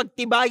dapat mas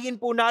pagtibayin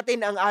po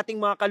natin ang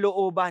ating mga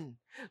kalooban.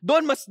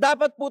 Doon mas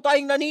dapat po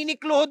tayong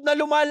naninikluhod na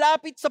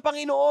lumalapit sa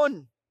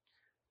Panginoon.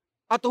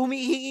 At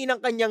humihingi ng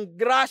kanyang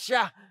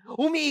grasya,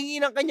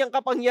 humihingi ng kanyang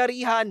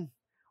kapangyarihan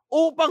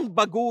upang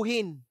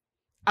baguhin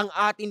ang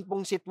atin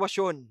pong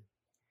sitwasyon.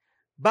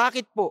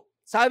 Bakit po?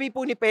 Sabi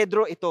po ni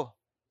Pedro ito,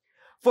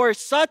 for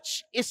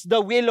such is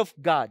the will of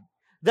God,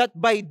 that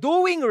by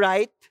doing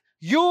right,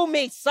 you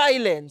may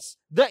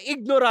silence the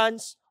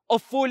ignorance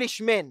of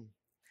foolish men.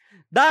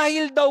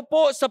 Dahil daw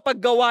po sa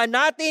paggawa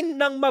natin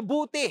ng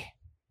mabuti.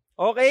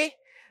 Okay?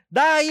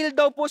 Dahil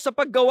daw po sa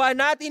paggawa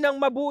natin ng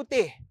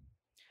mabuti,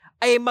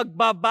 ay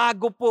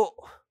magbabago po.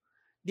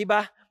 Di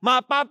ba?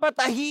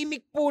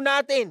 Mapapatahimik po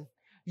natin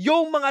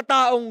yung mga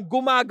taong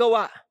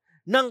gumagawa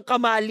ng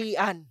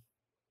kamalian.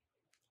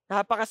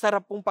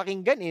 Napakasarap pong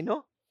pakinggan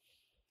no?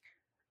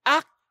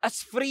 Act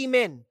as free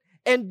men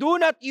and do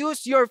not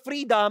use your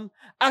freedom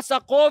as a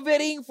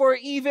covering for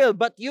evil,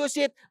 but use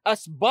it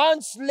as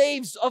bond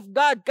slaves of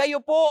God.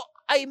 Kayo po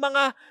ay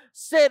mga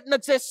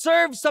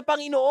nagse-serve sa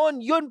Panginoon.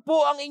 Yun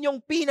po ang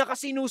inyong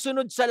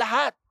pinakasinusunod sa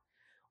lahat.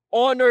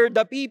 Honor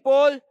the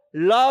people,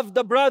 love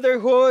the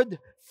brotherhood,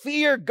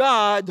 fear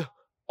God,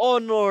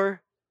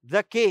 honor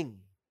the king.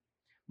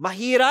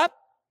 Mahirap?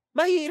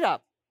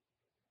 Mahirap.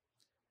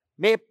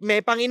 May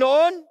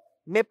Panginoon?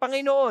 May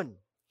Panginoon.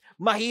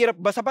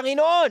 Mahirap ba sa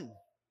Panginoon?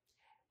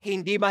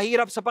 Hindi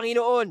mahirap sa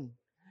Panginoon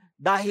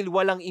dahil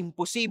walang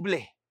imposible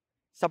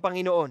sa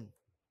Panginoon.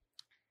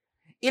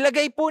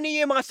 Ilagay po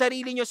ninyo yung mga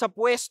sarili nyo sa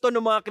pwesto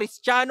ng mga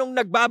Kristiyanong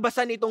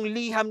nagbabasa nitong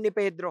liham ni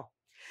Pedro.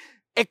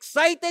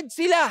 Excited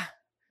sila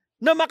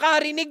na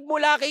makarinig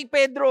mula kay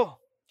Pedro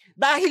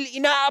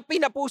dahil inaapi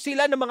na po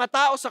sila ng mga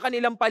tao sa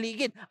kanilang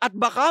paligid at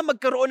baka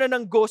magkaroon na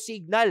ng go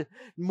signal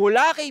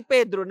mula kay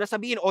Pedro na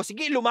sabihin,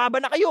 sige,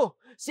 lumaban na kayo.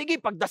 Sige,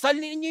 pagdasal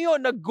ninyo yun,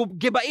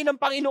 naggibain ng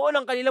Panginoon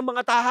ang kanilang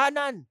mga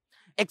tahanan.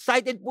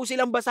 Excited po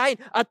silang basahin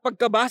at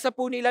pagkabasa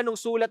po nila ng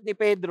sulat ni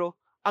Pedro,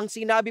 ang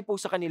sinabi po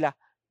sa kanila,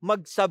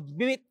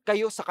 mag-submit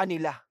kayo sa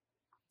kanila.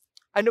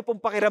 Ano pong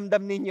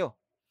pakiramdam ninyo?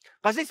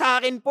 Kasi sa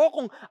akin po,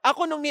 kung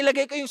ako nung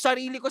nilagay ko yung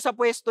sarili ko sa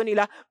pwesto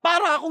nila,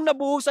 para akong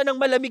nabuhusan ng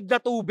malamig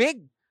na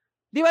tubig.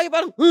 Di ba?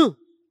 Parang,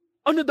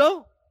 ano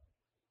daw?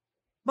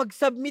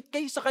 Mag-submit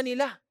kayo sa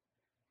kanila.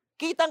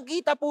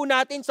 Kitang-kita po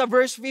natin sa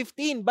verse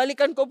 15.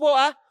 Balikan ko po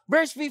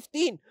verse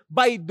 15.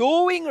 By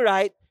doing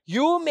right,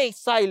 you may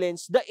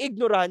silence the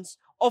ignorance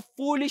of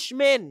foolish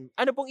men.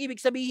 Ano pong ibig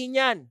sabihin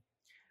yan?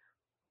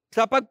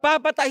 Sa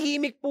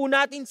pagpapatahimik po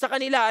natin sa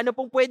kanila, ano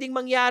pong pwedeng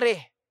mangyari?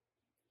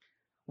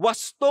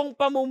 Wastong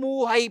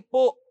pamumuhay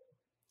po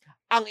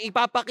ang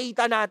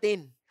ipapakita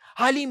natin.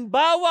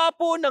 Halimbawa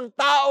po ng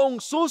taong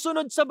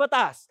susunod sa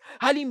batas,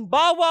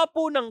 halimbawa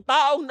po ng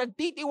taong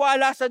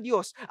nagtitiwala sa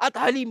Diyos, at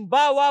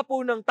halimbawa po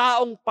ng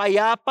taong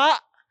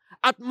payapa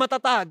at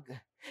matatag.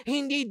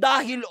 Hindi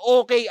dahil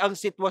okay ang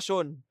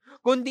sitwasyon,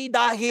 kundi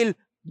dahil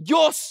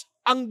Diyos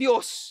ang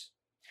Diyos.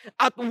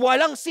 At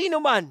walang sino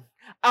man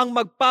ang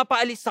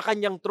magpapaalis sa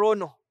kanyang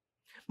trono.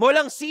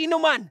 Walang sino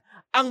man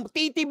ang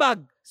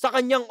titibag sa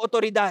kanyang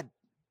otoridad.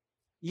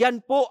 Yan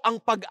po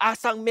ang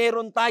pag-asang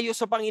meron tayo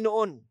sa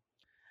Panginoon.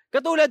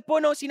 Katulad po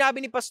nung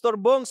sinabi ni Pastor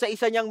Bong sa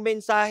isa niyang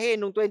mensahe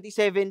noong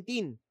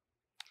 2017.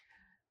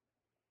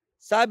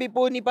 Sabi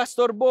po ni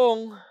Pastor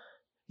Bong,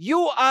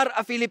 you are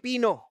a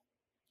Filipino.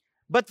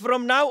 But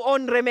from now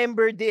on,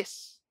 remember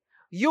this.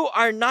 You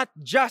are not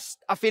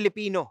just a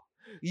Filipino.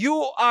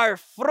 You are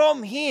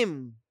from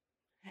Him.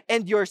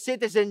 And your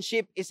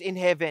citizenship is in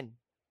heaven.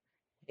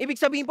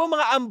 Ibig sabihin po,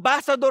 mga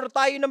ambassador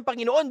tayo ng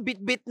Panginoon,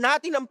 bit-bit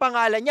natin ang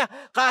pangalan niya.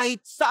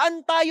 Kahit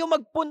saan tayo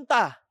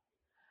magpunta,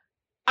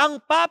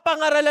 ang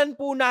papangaralan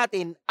po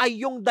natin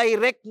ay yung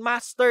direct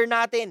master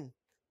natin.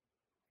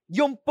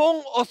 Yung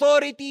pong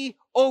authority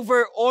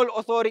over all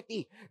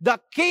authority.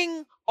 The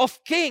King of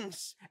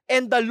Kings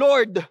and the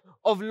Lord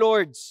of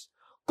Lords.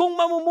 Kung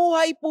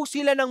mamumuhay po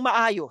sila ng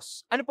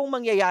maayos, ano pong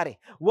mangyayari?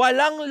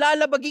 Walang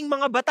lalabaging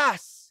mga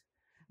batas.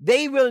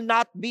 They will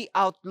not be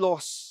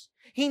outlaws.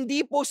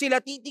 Hindi po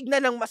sila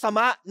titignan ng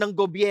masama ng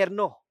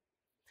gobyerno.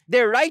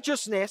 Their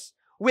righteousness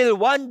will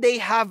one day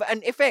have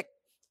an effect.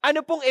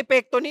 Ano pong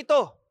epekto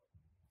nito?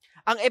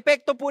 Ang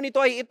epekto po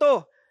nito ay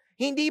ito.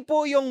 Hindi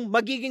po yung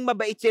magiging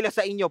mabait sila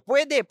sa inyo.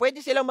 Pwede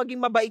silang maging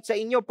mabait sa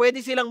inyo.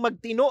 Pwede silang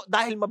magtino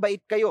dahil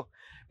mabait kayo.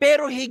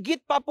 Pero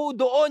higit pa po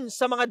doon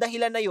sa mga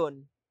dahilan na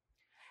yon,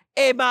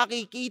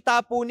 makikita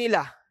po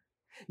nila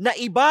na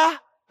iba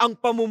ang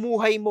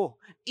pamumuhay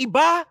mo.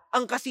 Iba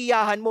ang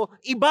kasiyahan mo.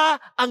 Iba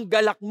ang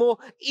galak mo.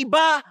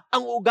 Iba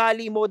ang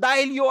ugali mo.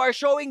 Dahil you are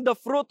showing the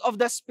fruit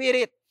of the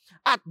Spirit.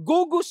 At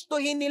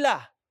gugustuhin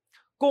nila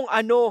kung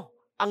ano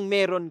ang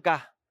meron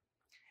ka.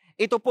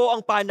 Ito po ang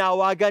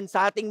panawagan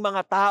sa ating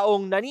mga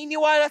taong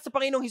naniniwala sa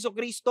Panginoong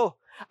Hesukristo.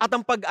 At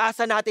ang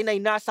pag-asa natin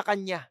ay nasa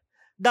Kanya.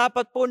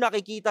 Dapat po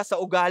nakikita sa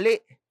ugali.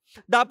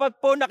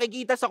 Dapat po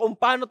nakikita sa kung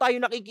paano tayo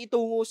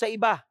nakikitungo sa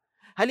iba.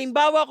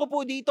 Halimbawa ko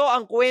po dito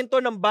ang kwento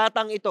ng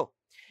batang ito.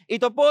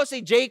 Ito po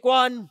si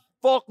Jaquan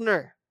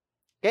Faulkner.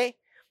 Okay?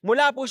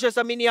 Mula po siya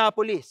sa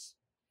Minneapolis.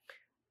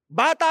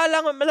 Bata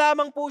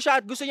lamang po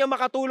siya at gusto niya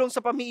makatulong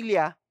sa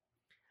pamilya.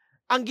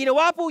 Ang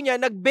ginawa po niya,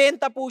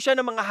 nagbenta po siya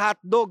ng mga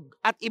hotdog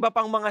at iba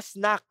pang mga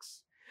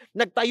snacks.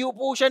 Nagtayo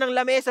po siya ng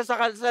lamesa sa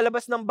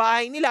labas ng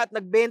bahay nila at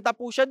nagbenta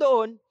po siya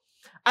doon.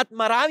 At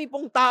marami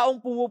pong taong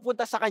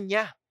pumupunta sa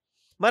kanya.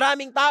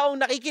 Maraming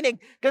taong nakikinig.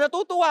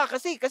 Natutuwa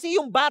kasi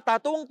yung bata,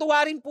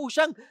 tuwang-tuwa rin po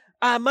siyang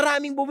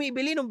maraming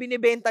bumibili nung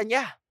binibenta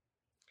niya.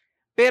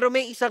 Pero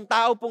may isang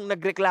tao pong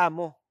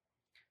nagreklamo.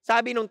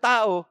 Sabi nung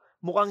tao,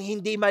 mukhang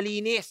hindi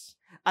malinis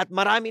At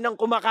marami nang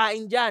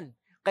kumakain dyan.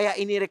 Kaya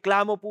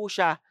inireklamo po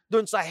siya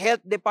doon sa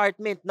health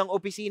department ng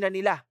opisina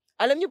nila.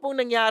 Alam niyo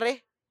pong nangyari?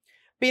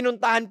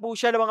 Pinuntahan po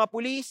siya ng mga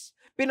pulis,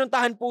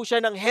 pinuntahan po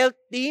siya ng health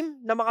team,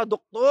 ng mga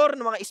doktor,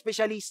 ng mga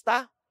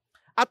espesyalista.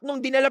 At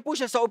nung dinala po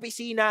siya sa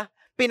opisina,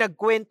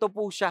 pinagkwento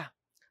po siya.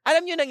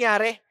 Alam niyo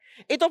nangyari?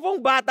 Ito pong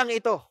batang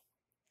ito.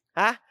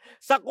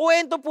 Sa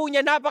kwento po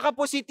niya,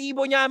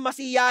 napaka-positibo niya,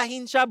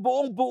 masiyahin siya,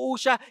 buong-buo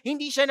siya,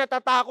 hindi siya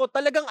natatakot.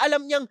 Talagang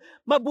alam niyang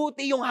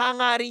mabuti yung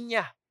hangarin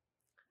niya.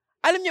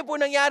 Alam niyo po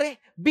nangyari?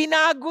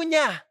 Binago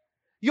niya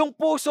yung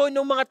puso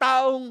ng mga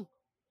taong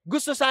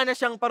gusto sana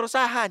siyang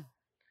parusahan.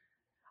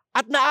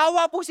 At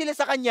naawa po sila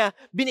sa kanya,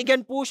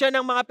 binigyan po siya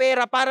ng mga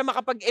pera para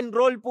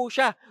makapag-enroll po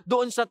siya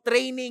doon sa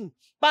training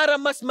para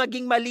mas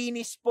maging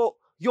malinis po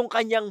yung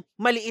kanyang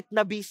maliit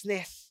na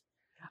business.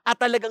 At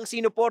talagang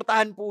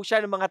sinuportahan po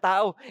siya ng mga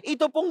tao.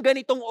 Ito pong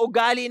ganitong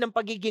ugali ng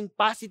pagiging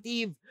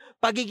positive,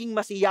 pagiging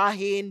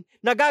masiyahin,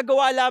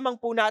 nagagawa lamang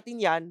po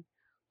natin yan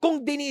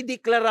kung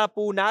dinideklara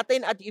po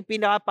natin at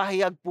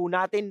ipinapahayag po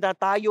natin na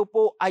tayo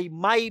po ay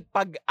may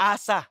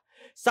pag-asa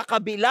sa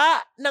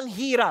kabila ng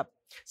hirap,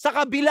 sa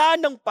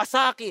kabila ng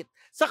pasakit,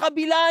 sa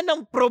kabila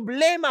ng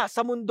problema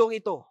sa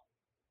mundong ito.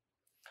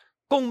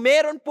 Kung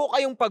meron po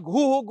kayong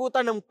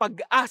paghuhugutan ng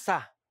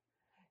pag-asa,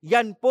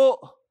 yan po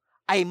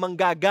ay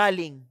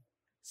manggagaling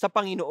sa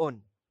Panginoon.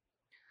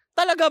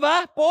 Talaga ba,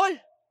 Paul?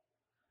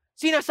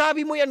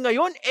 Sinasabi mo yan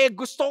ngayon?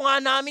 Gusto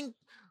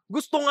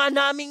nga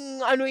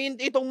naming anuin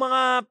itong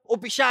mga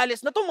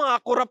opisyalis na to, mga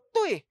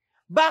korupto eh.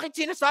 Bakit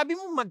sinasabi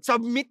mo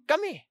mag-submit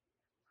kami?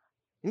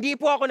 Hindi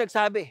po ako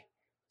nagsabi.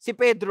 Si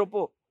Pedro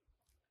po.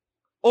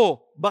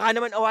 Baka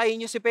naman awayin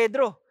niyo si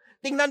Pedro.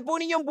 Tingnan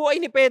po ninyo yung buhay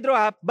ni Pedro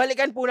ha.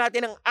 Balikan po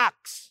natin ang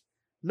Acts.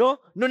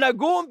 No? Noong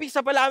nag-uumpisa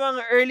pa lamang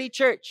ang early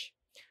church.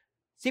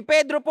 Si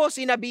Pedro po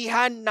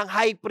sinabihan ng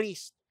high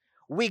priest,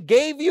 "We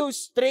gave you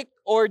strict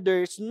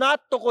orders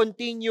not to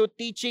continue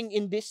teaching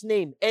in this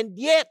name. And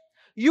yet,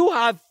 you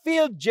have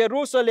filled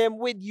Jerusalem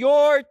with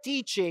your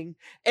teaching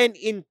and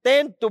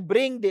intend to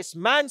bring this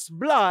man's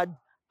blood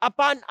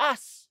upon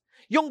us."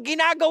 Yung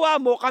ginagawa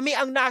mo, kami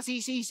ang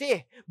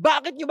nasisisi.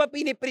 Bakit nyo ba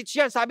pinipreach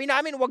yan? Sabi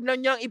namin, wag na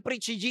niyang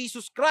i-preach si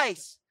Jesus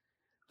Christ.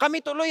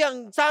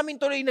 Sa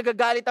amin tuloy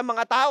nagagalit ang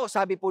mga tao,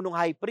 sabi po nung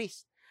high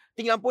priest.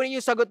 Tingnan po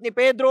ninyo yung sagot ni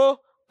Pedro,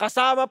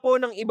 kasama po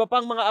ng iba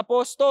pang mga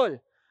apostol.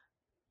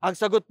 Ang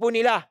sagot po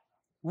nila,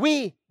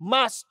 "We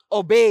must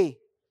obey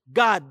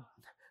God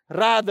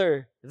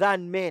rather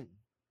than men."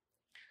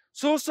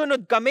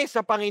 Susunod kami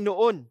sa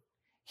Panginoon,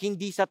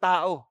 hindi sa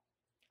tao.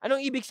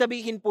 Anong ibig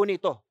sabihin po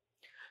nito?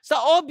 Sa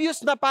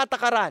obvious na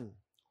patakaran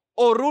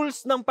o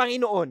rules ng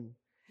Panginoon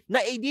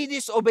na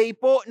i-disobey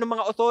po ng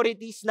mga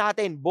authorities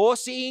natin,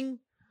 bossing,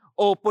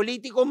 o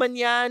politiko man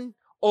yan,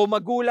 o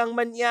magulang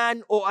man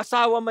yan, o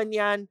asawa man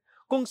yan,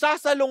 kung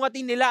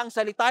sasalungatin nila ang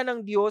salita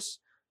ng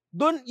Diyos,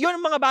 yun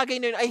ang mga bagay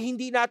na yun ay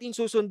hindi natin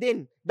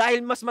susundin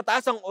dahil mas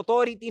mataas ang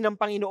authority ng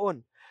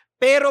Panginoon.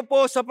 Pero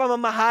po sa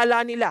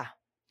pamamahala nila,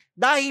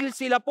 dahil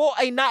sila po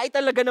ay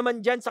naitalaga naman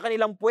dyan sa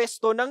kanilang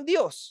pwesto ng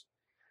Diyos,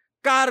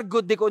 cargo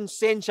de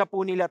konsensya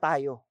po nila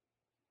tayo.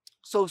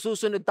 So,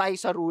 susunod tayo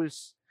sa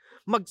rules.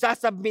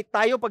 Magsasubmit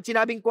tayo pag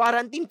sinabing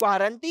quarantine,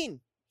 quarantine.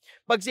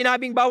 Pag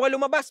sinabing bawal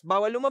lumabas,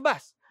 bawal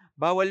lumabas.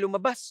 Bawal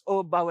lumabas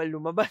o bawal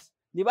lumabas.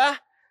 Di ba?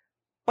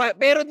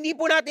 Pero hindi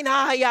po natin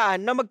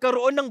hahayaan na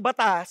magkaroon ng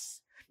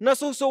batas na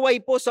susuway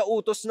po sa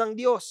utos ng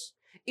Diyos.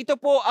 Ito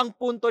po ang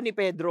punto ni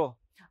Pedro.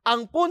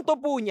 Ang punto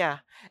po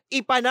niya,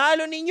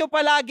 ipanalo ninyo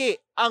palagi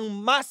ang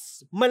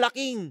mas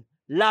malaking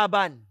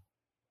laban.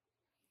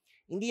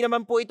 Hindi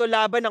naman po ito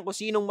laban ng kung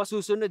sinong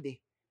masusunod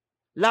eh.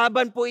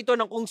 Laban po ito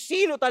ng kung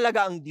sino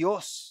talaga ang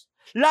Diyos.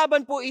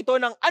 Laban po ito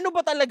ng ano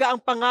ba talaga ang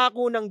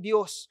pangako ng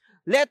Diyos.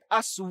 Let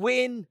us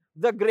win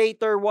the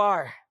greater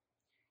war.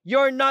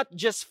 You're not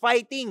just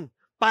fighting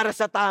para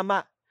sa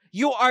tama.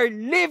 You are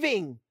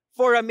living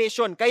for a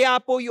mission.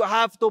 Kaya po you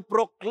have to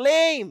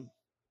proclaim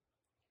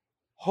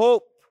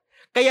hope.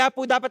 Kaya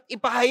po dapat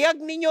ipahayag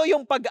ninyo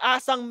yung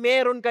pag-asang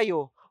meron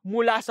kayo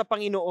mula sa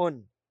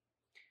Panginoon.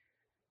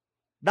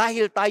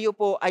 Dahil tayo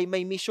po ay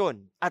may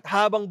misyon at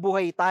habang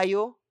buhay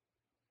tayo,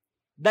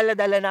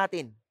 dala-dala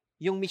natin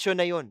yung misyon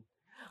na yun.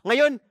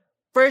 Ngayon,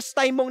 first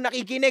time mong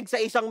nakikinig sa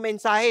isang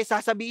mensahe,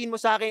 sasabihin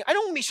mo sa akin,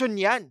 anong misyon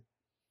yan?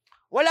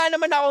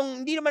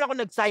 Hindi naman ako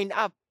nag-sign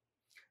up.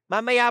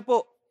 Mamaya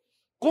po,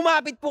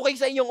 kumapit po kayo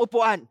sa inyong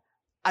upuan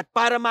at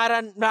para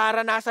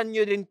maranasan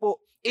nyo din po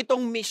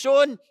itong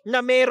misyon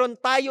na meron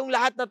tayong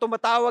lahat na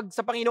tumatawag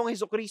sa Panginoong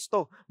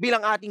Hesukristo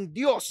bilang ating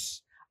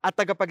Diyos at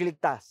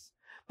tagapagligtas.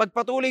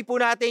 Pagpatuloy po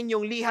natin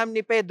yung liham ni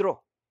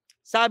Pedro.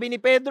 Sabi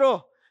ni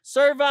Pedro,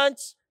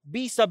 "Servants,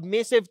 be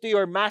submissive to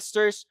your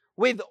masters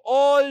with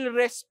all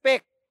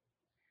respect."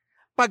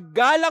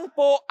 Paggalang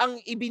po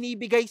ang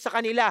ibinibigay sa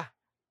kanila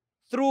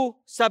through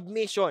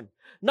submission.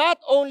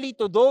 Not only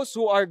to those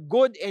who are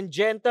good and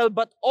gentle,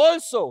 but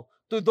also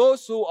to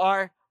those who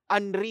are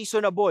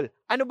unreasonable.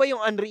 Ano ba yung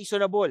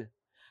unreasonable?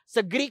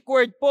 Sa Greek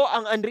word po,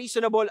 ang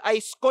unreasonable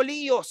ay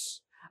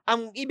skolios.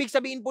 Ang ibig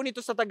sabihin po nito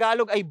sa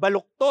Tagalog ay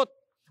baluktot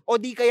o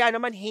di kaya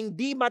naman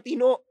hindi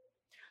matino.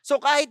 So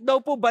kahit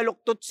daw po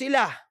baluktot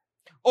sila,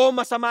 o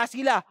masama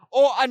sila,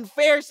 o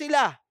unfair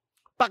sila,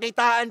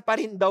 pakitaan pa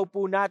rin daw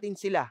po natin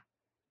sila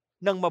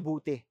ng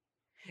mabuti.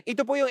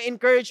 Ito po yung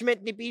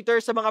encouragement ni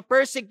Peter sa mga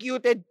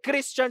persecuted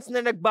Christians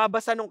na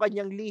nagbabasa ng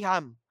kanyang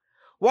liham.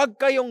 Huwag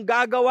kayong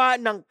gagawa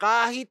ng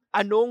kahit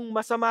anong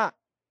masama,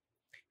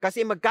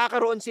 kasi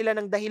magkakaroon sila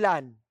ng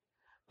dahilan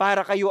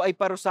para kayo ay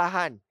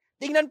parusahan.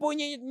 Tingnan po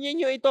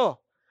ninyo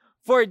ito.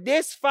 For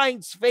this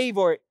finds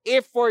favor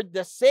if for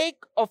the sake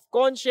of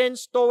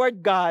conscience toward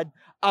God,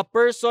 a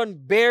person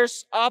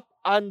bears up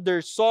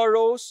under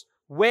sorrows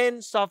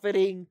when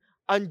suffering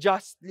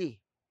unjustly.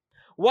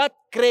 What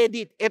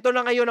credit, ito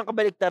na ngayon ang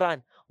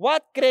kabaliktaran,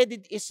 what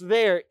credit is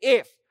there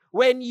if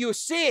when you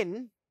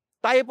sin,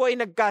 tayo po ay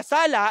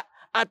nagkasala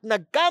at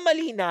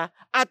nagkamali na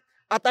at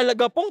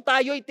talaga pong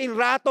tayo'y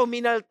tinrato,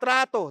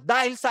 minaltrato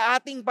dahil sa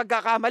ating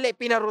pagkakamali,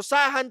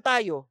 pinarusahan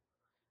tayo,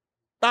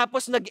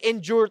 tapos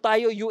nag-endure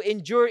tayo, you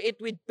endure it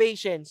with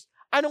patience.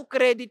 Anong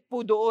credit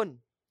po doon?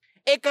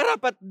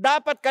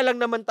 Dapat ka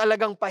lang naman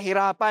talagang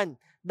pahirapan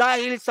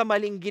dahil sa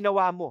maling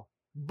ginawa mo.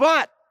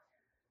 But,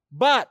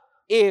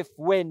 if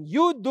when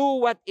you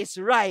do what is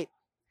right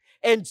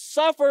and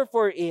suffer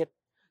for it,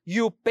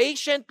 you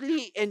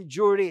patiently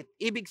endure it.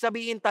 Ibig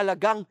sabihin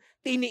talagang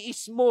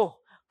tiniis mo.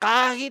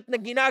 Kahit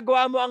na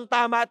ginagawa mo ang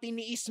tama,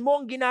 tiniis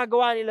mo ang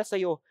ginagawa nila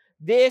sa'yo.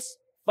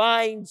 This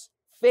finds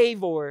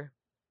favor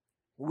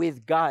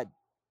with God.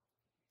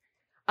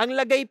 Ang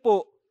lagay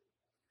po,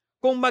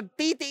 kung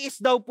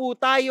magtitiis daw po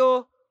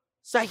tayo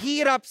sa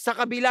hirap sa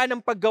kabila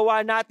ng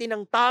paggawa natin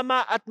ng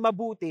tama at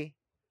mabuti,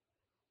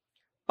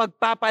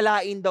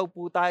 pagpapalain daw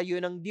po tayo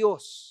ng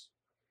Diyos.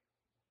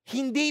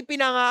 Hindi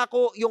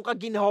pinangako yung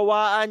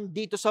kaginhawaan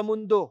dito sa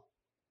mundo.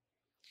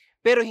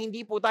 Pero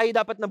hindi po tayo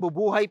dapat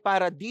nabubuhay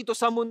para dito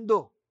sa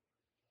mundo.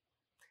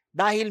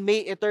 Dahil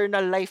may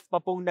eternal life pa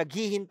pong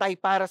naghihintay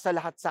para sa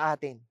lahat sa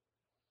atin.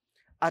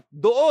 At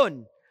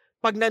doon,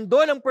 pag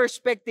nandoon ang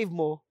perspective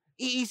mo,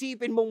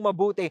 iisipin mong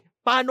mabuti,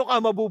 paano ka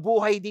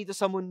mabubuhay dito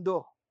sa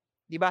mundo?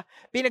 Diba?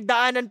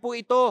 Pinagdaanan po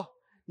ito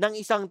ng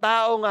isang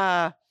taong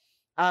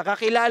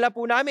kakilala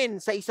po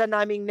namin sa isa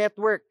naming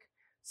network.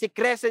 Si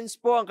Crescens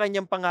po ang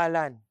kanyang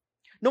pangalan.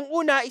 Nung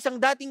una, isang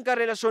dating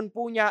karelasyon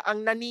po niya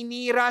ang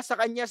naninira sa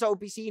kanya sa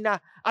opisina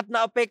at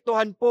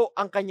naapektuhan po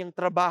ang kanyang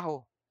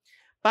trabaho.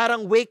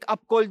 Parang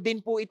wake-up call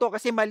din po ito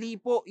kasi mali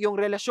po yung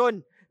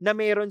relasyon na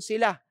meron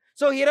sila.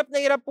 So hirap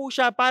na hirap po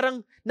siya,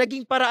 parang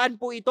naging paraan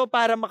po ito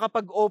para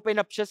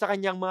makapag-open up siya sa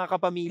kanyang mga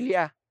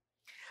kapamilya.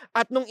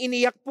 At nung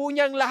iniyak po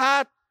niyang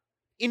lahat,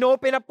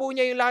 inopen up po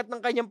niya yung lahat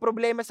ng kanyang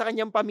problema sa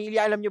kanyang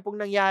pamilya, alam niyo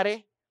pong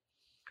nangyari?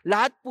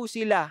 Lahat po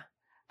sila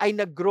ay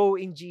nag-grow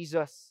in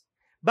Jesus.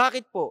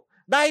 Bakit po?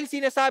 Dahil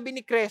sinasabi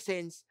ni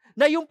Crescens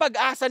na yung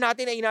pag-asa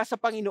natin ay nasa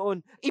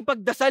Panginoon.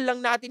 Ipagdasal lang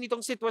natin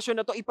itong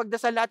sitwasyon na to.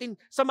 Ipagdasal natin,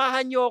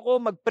 samahan niyo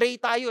ako, mag-pray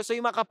tayo. So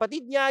yung mga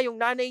kapatid niya, yung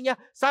nanay niya,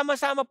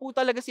 sama-sama po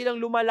talaga silang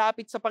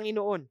lumalapit sa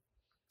Panginoon.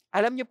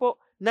 Alam niyo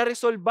po,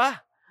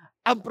 naresolba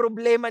ang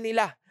problema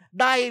nila.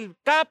 Dahil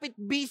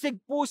kapit-bisig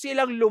po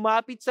silang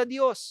lumapit sa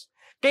Diyos.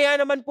 Kaya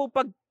naman po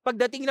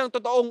pagdating ng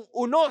totoong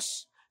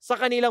unos sa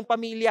kanilang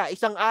pamilya,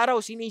 isang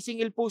araw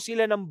sinisingil po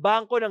sila ng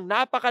bangko ng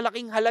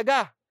napakalaking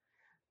halaga.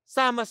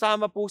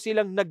 Sama-sama po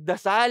silang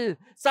nagdasal.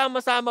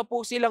 Sama-sama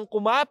po silang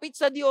kumapit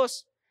sa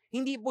Diyos.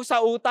 Hindi po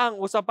sa utang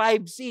o sa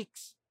 5-6.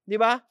 Di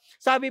ba?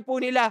 Sabi po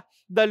nila,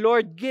 the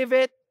Lord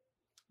giveth,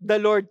 the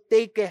Lord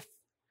taketh.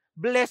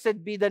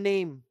 Blessed be the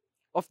name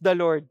of the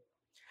Lord.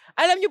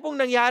 Alam niyo pong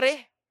nangyari?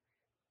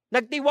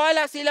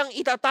 Nagtiwala silang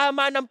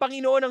itatama ng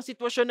Panginoon ang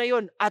sitwasyon na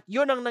yon. At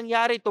yun ang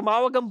nangyari.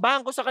 Tumawag ang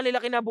bangko sa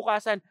kanila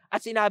kinabukasan at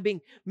sinabing,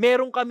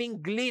 meron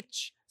kaming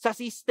glitch sa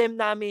system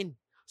namin.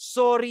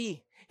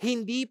 Sorry.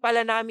 Hindi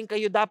pala namin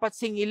kayo dapat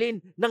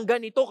singilin ng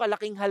ganito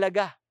kalaking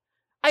halaga.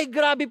 Ay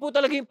grabe po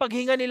talaga yung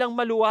paghinga nilang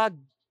maluwag.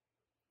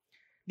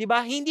 Diba?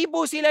 Hindi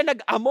po sila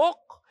nag-amok,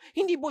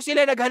 hindi po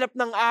sila naghanap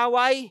ng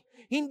away,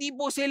 hindi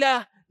po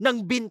sila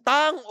ng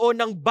bintang o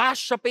ng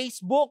bash sa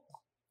Facebook.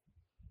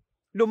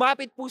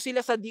 Lumapit po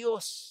sila sa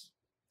Diyos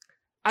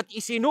at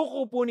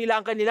isinuko po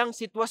nila ang kanilang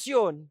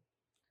sitwasyon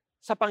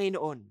sa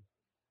Panginoon.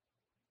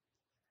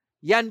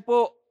 Yan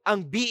po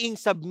ang being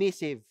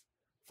submissive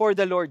for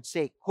the Lord's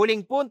sake.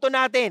 Huling punto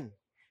natin,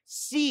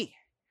 C.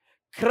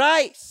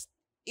 Christ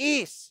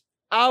is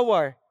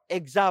our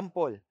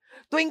example.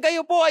 Tuwing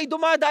kayo po ay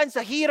dumadaan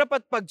sa hirap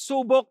at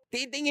pagsubok,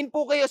 titingin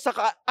po kayo sa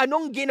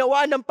anong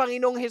ginawa ng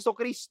Panginoong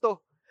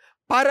Hesukristo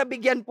para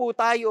bigyan po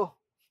tayo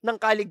ng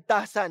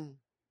kaligtasan.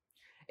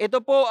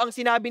 Ito po ang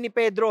sinabi ni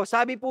Pedro.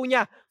 Sabi po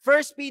niya,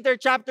 1 Peter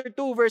chapter 2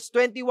 verse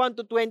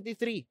 21 to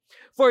 23.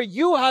 For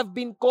you have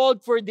been called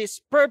for this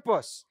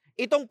purpose.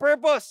 Itong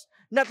purpose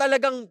na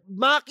talagang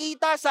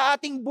makita sa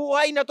ating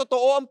buhay na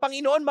totoo ang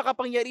Panginoon,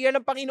 makapangyarihan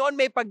ng Panginoon,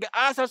 may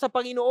pag-asa sa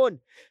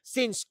Panginoon.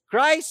 Since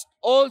Christ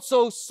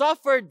also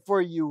suffered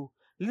for you,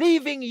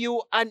 leaving you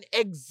an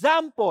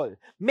example.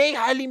 May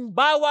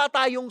halimbawa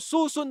tayong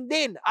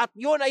susundin at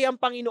yun ay ang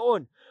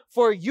Panginoon.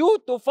 For you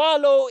to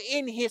follow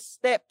in His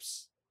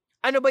steps.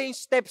 Ano ba yung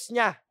steps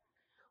niya?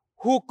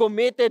 who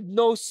committed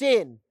no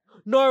sin,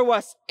 nor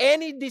was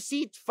any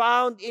deceit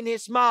found in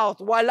his mouth.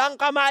 Walang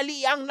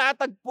kamali ang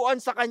natagpuan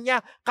sa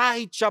kanya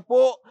kahit siya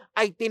po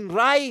ay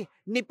tinray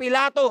ni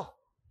Pilato.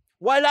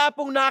 Wala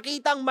pong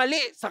nakitang mali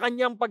sa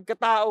kanyang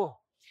pagkatao.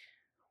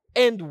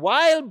 And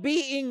while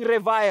being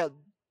reviled,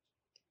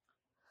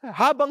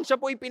 habang siya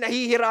po ay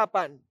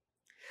pinahihirapan,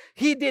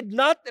 he did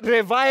not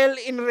revile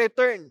in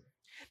return.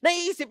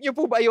 Naiisip niyo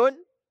po ba yun?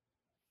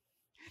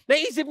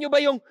 Naisip niyo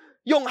ba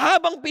yung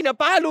habang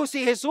pinapalo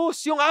si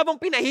Jesus, yung habang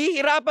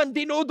pinahihirapan,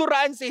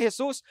 dinuduraan si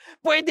Jesus,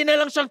 pwede na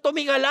lang siyang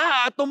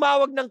tumingala at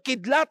tumawag ng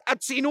kidlat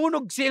at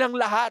sinunog silang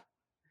lahat.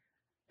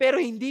 Pero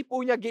hindi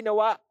po niya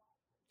ginawa.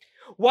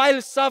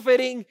 While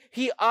suffering,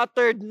 he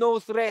uttered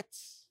no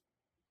threats,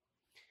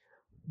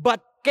 but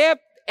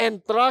kept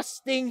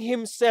entrusting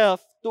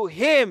himself to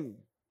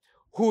Him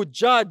who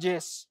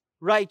judges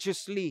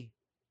righteously.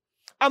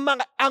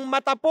 Ang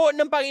mata po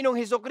ng Panginoong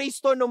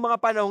Hesukristo noong mga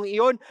panahong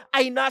iyon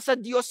ay nasa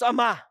Diyos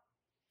Ama.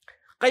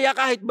 Kaya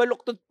kahit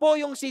baluktot po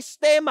yung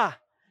sistema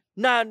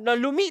na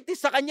lumiti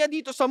sa Kanya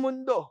dito sa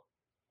mundo,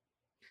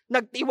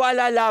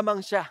 nagtiwala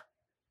lamang siya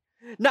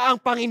na ang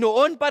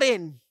Panginoon pa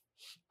rin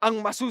ang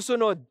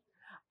masusunod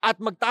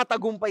at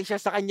magtatagumpay siya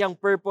sa Kanyang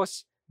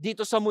purpose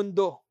dito sa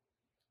mundo.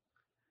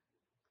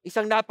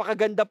 Isang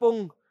napakaganda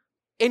pong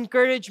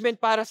encouragement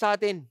para sa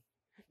atin.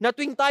 Na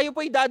tuwing tayo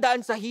po'y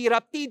dadaan sa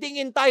hirap,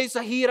 titingin tayo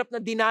sa hirap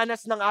na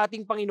dinanas ng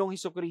ating Panginoong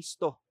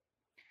Hesukristo.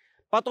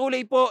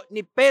 Patuloy po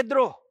ni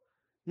Pedro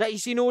na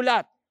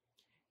isinulat,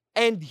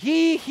 and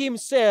He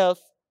Himself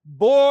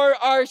bore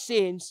our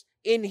sins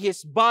in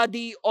His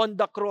body on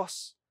the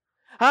cross.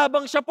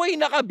 Habang siya po'y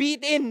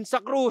nakabitin sa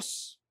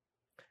krus,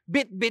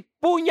 bit-bit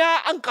po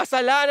niya ang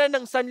kasalanan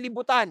ng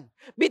sanlibutan.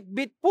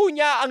 Bit-bit po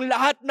niya ang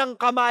lahat ng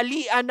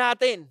kamalian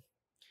natin.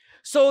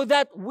 So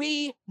that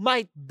we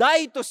might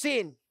die to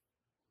sin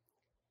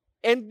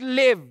and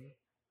live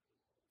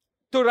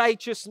to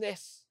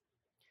righteousness.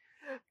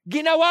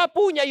 Ginawa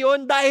po niya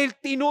yon dahil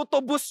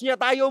tinutubos niya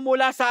tayo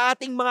mula sa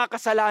ating mga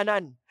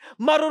kasalanan.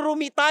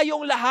 Marurumi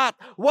tayong lahat.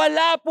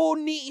 Wala po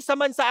ni isa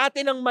man sa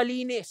atin ang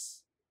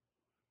malinis.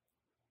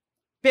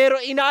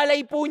 Pero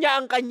inalay po niya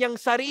ang kanyang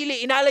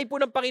sarili. Inalay po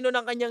ng Panginoon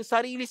ang kanyang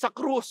sarili sa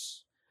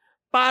krus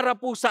para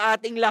po sa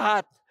ating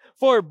lahat.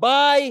 For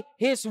by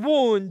His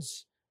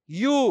wounds,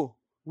 you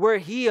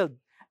were healed.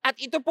 At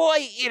ito po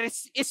ay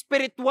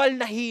spiritual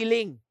na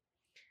healing.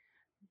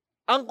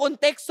 Ang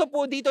konteksto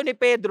po dito ni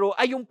Pedro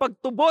ay yung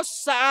pagtubos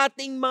sa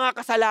ating mga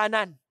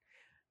kasalanan.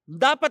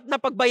 Dapat na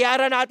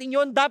pagbayaran natin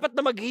yon, dapat na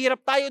maghirap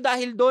tayo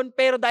dahil doon,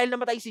 pero dahil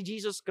namatay si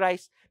Jesus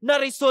Christ,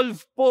 na-resolve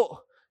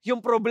po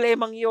yung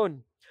problemang yon.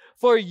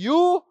 For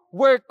you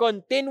were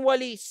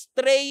continually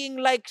straying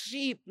like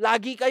sheep.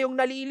 Lagi kayong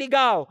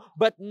naliligaw.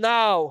 But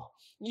now,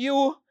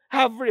 you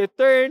have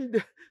returned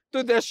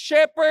to the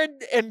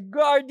shepherd and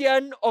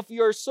guardian of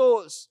your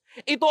souls.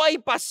 Ito ay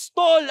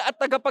pastol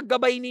at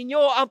tagapaggabay ninyo,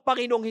 ang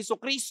Panginoong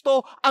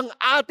Hesukristo, ang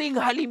ating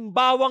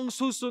halimbawang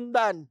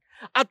susundan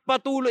at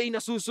patuloy na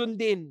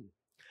susundin.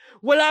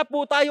 Wala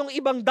po tayong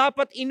ibang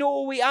dapat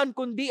inuuwian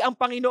kundi ang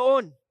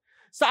Panginoon.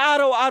 Sa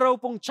araw-araw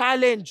pong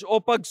challenge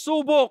o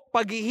pagsubok,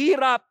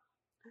 paghihirap,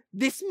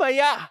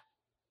 dismaya,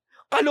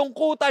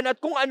 kalungkutan at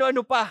kung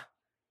ano-ano pa.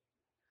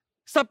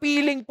 Sa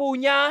piling po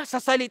niya, sa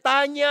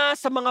salita niya,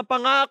 sa mga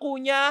pangako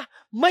niya,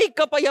 may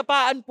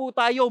kapayapaan po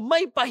tayo,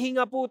 may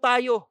pahinga po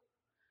tayo.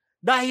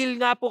 Dahil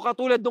nga po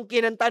katulad nung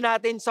kinanta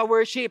natin sa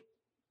worship,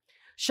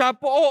 siya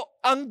po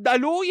ang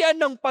daluyan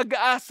ng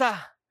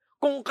pag-asa.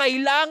 Kung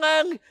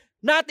kailangan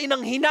natin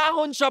ang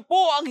hinahon, siya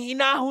po ang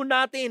hinahon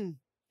natin.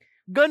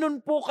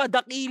 Ganun po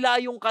kadakila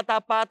yung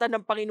katapatan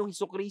ng Panginoong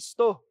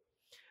Hesukristo.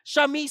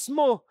 Siya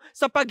mismo,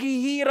 sa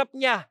paghihirap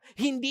niya,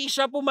 hindi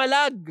siya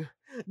pumalag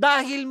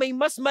dahil may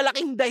mas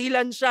malaking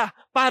dahilan siya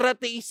para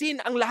tiisin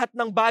ang lahat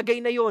ng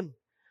bagay na yon.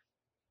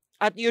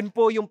 At yun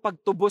po yung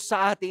pagtubos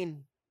sa atin.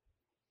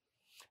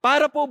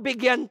 Para po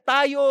bigyan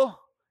tayo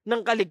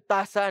ng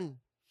kaligtasan.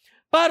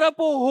 Para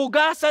po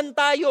hugasan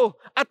tayo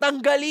at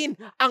tanggalin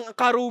ang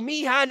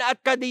karumihan at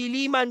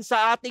kadiliman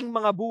sa ating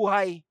mga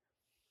buhay.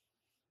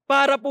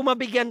 Para po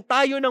mabigyan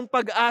tayo ng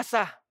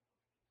pag-asa.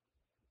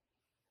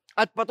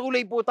 At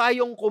patuloy po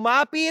tayong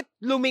kumapit,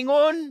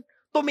 lumingon,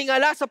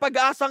 tumingala sa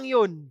pag-asang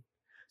yun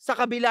sa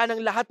kabila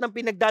ng lahat ng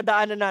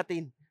pinagdadaanan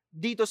natin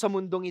dito sa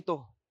mundong ito.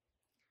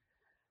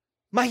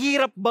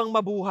 Mahirap bang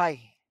mabuhay?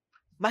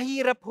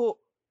 Mahirap ho.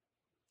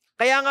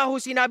 Kaya nga ho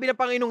sinabi ng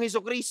Panginoong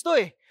Hesukristo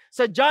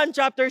sa John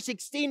chapter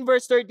 16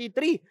 verse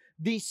 33,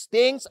 these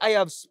things I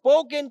have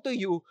spoken to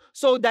you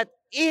so that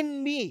in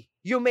me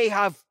you may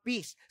have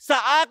peace. Sa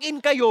akin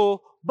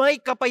kayo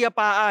may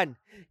kapayapaan.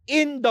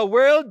 In the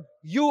world,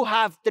 you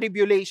have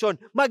tribulation.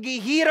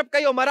 Maghihirap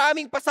kayo,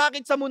 maraming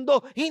pasakit sa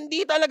mundo.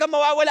 Hindi talaga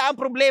mawawala ang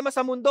problema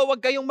sa mundo. Huwag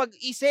kayong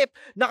mag-isip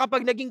na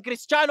kapag naging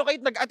Kristiyano kayo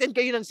at nag-attend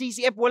kayo ng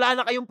CCF, wala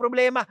na kayong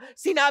problema.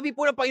 Sinabi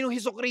po ng Panginoong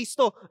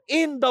Hesukristo,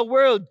 in the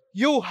world,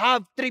 you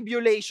have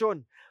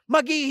tribulation.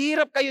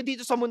 Maghihirap kayo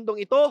dito sa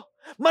mundong ito.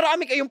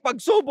 Marami kayong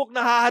pagsubok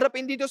na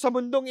haharapin dito sa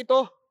mundong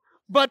ito.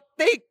 But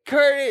take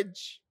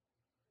courage.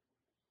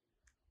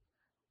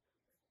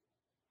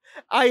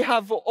 I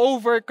have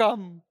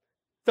overcome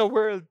the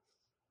world.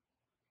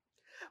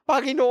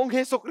 Panginoong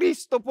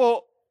Hesukristo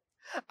po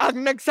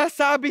ang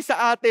nagsasabi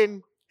sa atin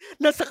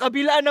na sa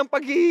kabila ng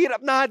paghihirap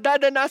na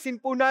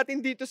dadanasin po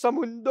natin dito sa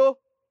mundo,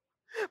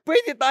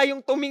 pwede tayong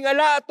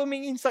tumingala at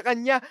tumingin sa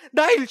Kanya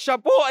dahil Siya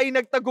po ay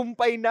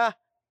nagtagumpay na.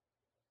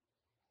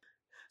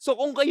 So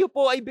kung kayo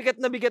po ay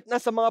bigat na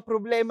sa mga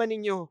problema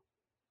ninyo,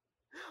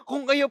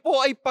 kung kayo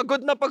po ay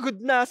pagod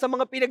na sa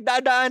mga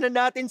pinagdadaanan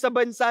natin sa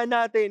bansa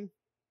natin,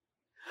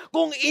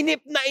 kung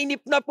inip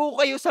na po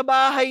kayo sa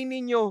bahay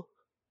ninyo,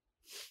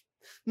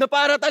 na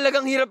para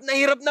talagang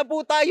hirap na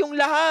po tayong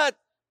lahat,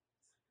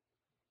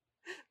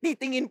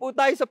 titingin po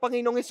tayo sa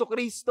Panginoong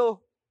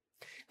Hesukristo.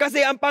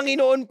 Kasi ang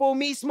Panginoon po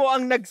mismo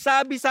ang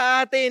nagsabi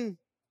sa atin.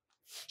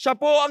 Siya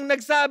po ang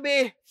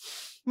nagsabi,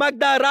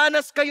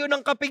 magdaranas kayo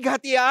ng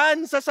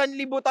kapighatian sa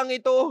sanlibutan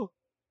ito.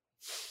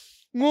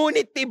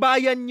 Ngunit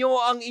tibayan nyo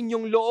ang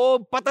inyong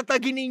loob,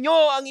 patatagin ninyo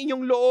ang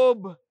inyong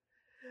loob.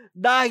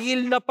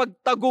 Dahil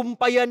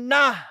napagtagumpayan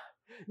na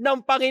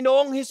ng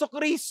Panginoong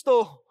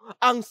Hesukristo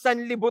ang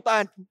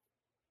sanlibutan.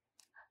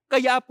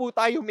 Kaya po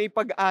tayo may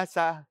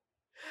pag-asa.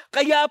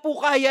 Kaya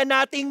po kaya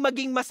nating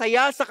maging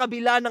masaya sa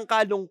kabila ng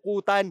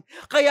kalungkutan.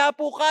 Kaya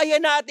po kaya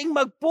nating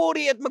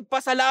magpuri at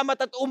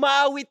magpasalamat at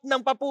umawit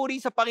ng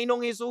papuri sa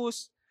Panginoong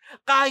Hesus.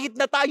 Kahit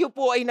na tayo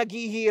po ay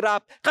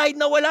naghihirap, kahit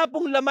na wala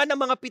pong laman ang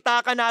mga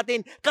pitaka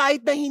natin,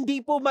 kahit na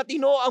hindi po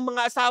matino ang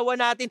mga asawa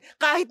natin,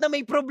 kahit na may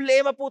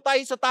problema po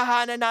tayo sa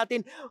tahanan natin,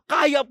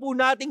 kaya po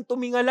nating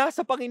tumingala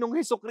sa Panginoong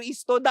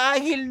Hesukristo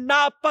dahil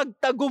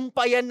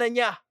napagtagumpayan na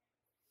niya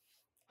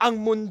ang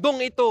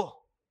mundong ito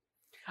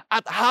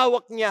at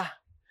hawak niya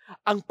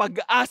ang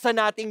pag-asa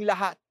nating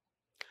lahat.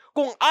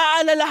 Kung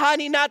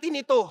aalalahanin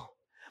natin ito,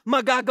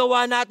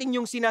 magagawa natin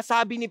yung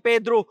sinasabi ni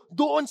Pedro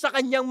doon sa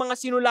kanyang mga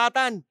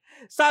sinulatan.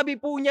 Sabi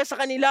po niya sa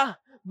kanila,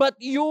 but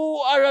you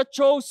are a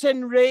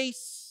chosen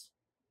race,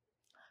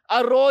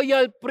 a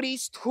royal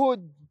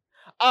priesthood,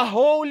 a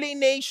holy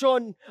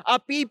nation, a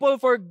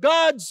people for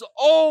God's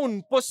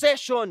own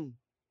possession.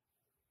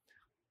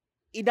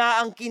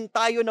 Inaangkin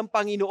tayo ng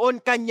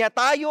Panginoon, Kanya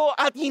tayo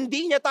at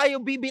hindi niya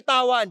tayo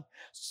bibitawan,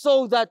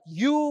 so that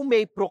you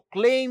may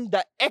proclaim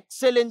the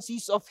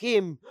excellencies of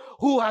Him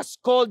who has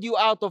called you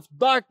out of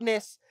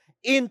darkness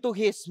into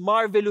His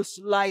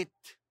marvelous light.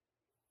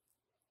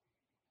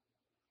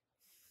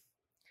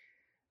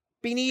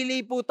 Pinili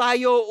po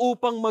tayo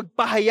upang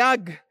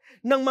magpahayag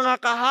ng mga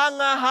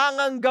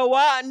kahanga-hangang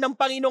gawa ng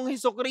Panginoong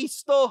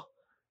Hesukristo.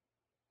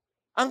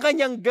 Ang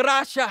Kanyang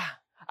grasya,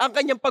 ang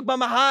Kanyang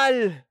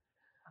pagmamahal,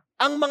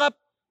 ang mga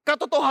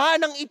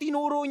katotohanang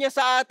itinuro niya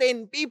sa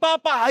atin,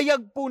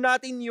 ipapahayag po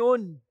natin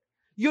yun.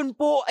 Yun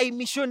po ay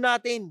misyon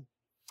natin.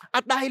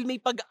 At dahil may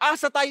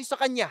pag-asa tayo sa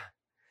Kanya,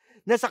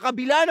 na sa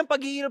kabila ng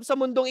paghihirap sa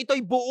mundong ito ay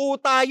buo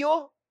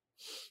tayo,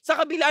 sa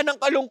kabila ng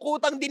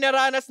kalungkutang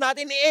dinaranas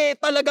natin,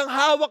 talagang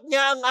hawak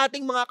niya ang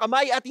ating mga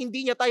kamay at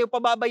hindi niya tayo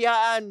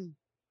pababayaan.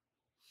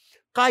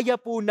 Kaya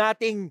po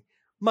nating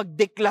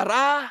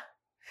magdeklara,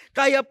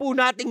 kaya po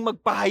nating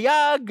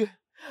magpahayag,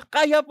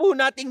 kaya po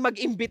nating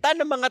mag-imbita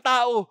ng mga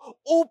tao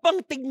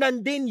upang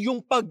tignan din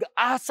yung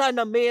pag-asa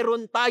na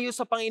meron tayo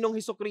sa Panginoong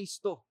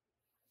Hesukristo.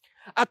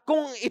 At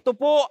kung ito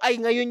po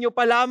ay ngayon nyo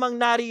pa lamang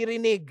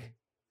naririnig,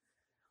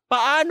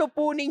 paano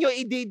po ninyo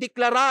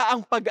idideklara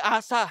ang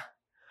pag-asa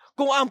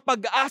kung ang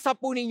pag-asa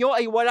po ninyo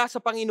ay wala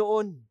sa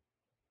Panginoon?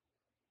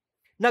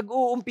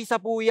 Nag-uumpisa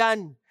po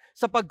yan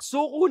sa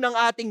pagsuko ng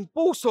ating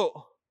puso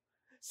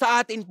sa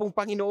atin pong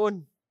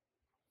Panginoon.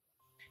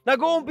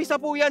 Nag-uumpisa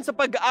po yan sa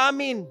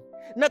pag-amin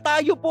na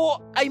tayo po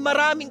ay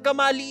maraming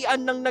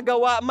kamalian ng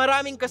nagawa,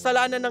 maraming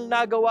kasalanan ng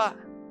nagawa.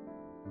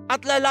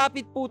 At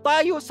lalapit po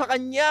tayo sa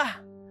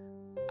Kanya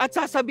at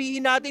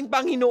sasabihin natin,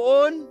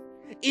 Panginoon,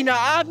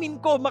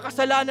 inaamin ko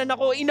makasalanan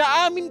ako,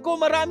 inaamin ko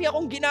marami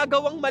akong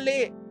ginagawang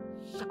mali.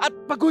 At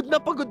pagod na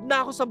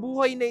ako sa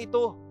buhay na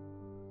ito.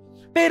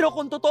 Pero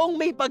kung totoong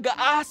may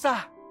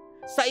pag-aasa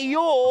sa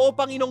iyo, o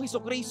Panginoong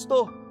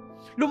Hesukristo,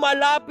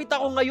 lumalapit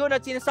ako ngayon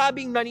at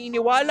sinasabing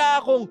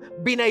naniniwala akong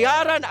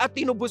binayaran at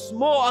tinubos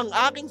mo ang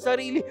aking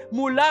sarili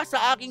mula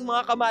sa aking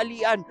mga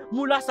kamalian,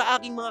 mula sa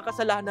aking mga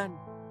kasalanan.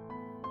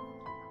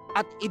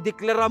 At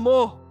ideklara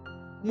mo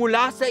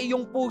mula sa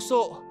iyong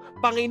puso,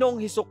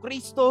 Panginoong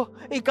Hesukristo,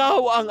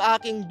 Ikaw ang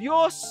aking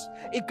Diyos,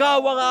 Ikaw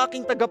ang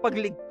aking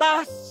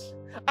tagapagligtas,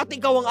 at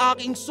Ikaw ang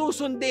aking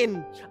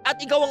susundin, at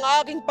Ikaw ang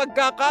aking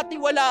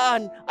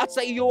pagkakatiwalaan, at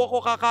sa iyo ako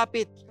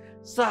kakapit.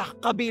 Sa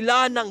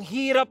kabila ng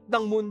hirap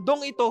ng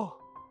mundong ito,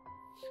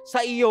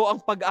 sa iyo ang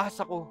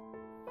pag-asa ko.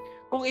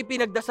 Kung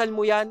ipinagdasal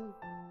mo yan,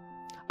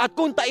 at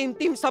kung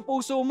taimtim sa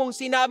puso mong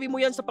sinabi mo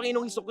yan sa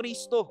Panginoong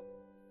Hesukristo,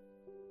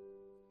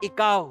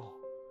 ikaw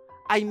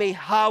ay may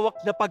hawak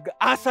na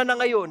pag-asa na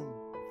ngayon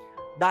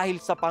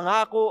dahil sa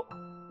pangako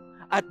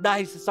at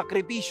dahil sa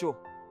sakripisyo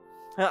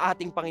ng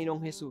ating Panginoong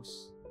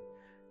Hesus.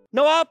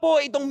 Nawa po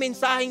itong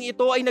mensaheng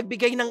ito ay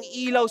nagbigay ng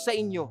ilaw sa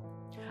inyo.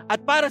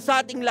 At para sa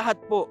ating lahat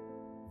po,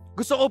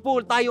 gusto ko po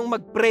tayong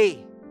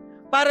mag-pray.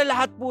 Para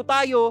lahat po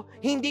tayo,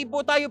 hindi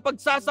po tayo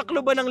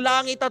pagsasakluban ng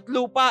langit at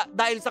lupa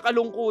dahil sa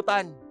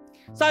kalungkutan.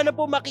 Sana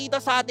po makita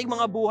sa ating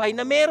mga buhay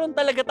na meron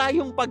talaga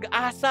tayong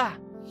pag-asa.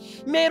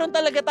 Meron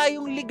talaga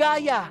tayong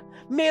ligaya.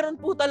 Meron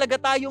po talaga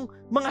tayong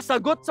mga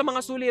sagot sa mga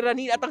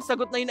suliranin at ang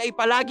sagot na yun ay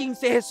palaging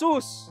si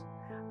Jesus.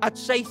 At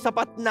siya'y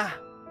sapat na.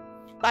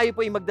 Tayo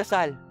po ay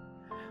magdasal.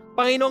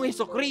 Panginoong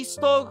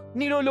Hesukristo,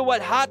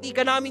 niluluwalhati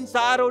ka namin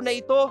sa araw na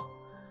ito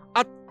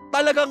at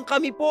talagang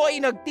kami po ay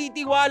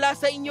nagtitiwala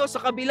sa inyo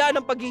sa kabila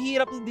ng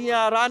paghihirap na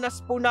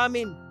dinaranas po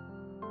namin.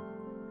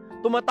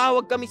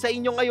 Tumatawag kami sa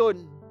inyo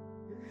ngayon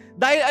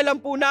dahil alam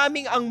po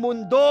naming ang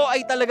mundo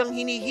ay talagang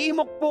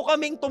hinihimok po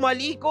kaming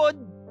tumalikod.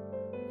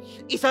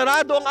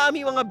 Isarado ang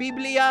aming mga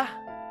Biblia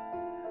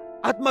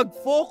at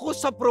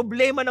mag-focus sa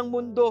problema ng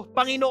mundo.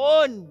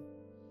 Panginoon,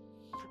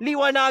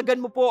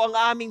 liwanagan mo po ang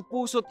aming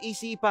puso't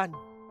isipan.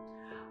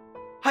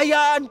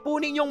 Hayaan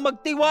po ninyong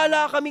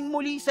magtiwala kaming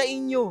muli sa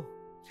inyo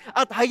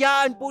at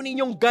hayaan po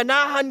ninyong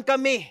ganahan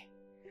kami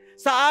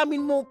sa amin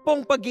mo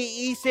pong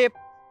pag-iisip.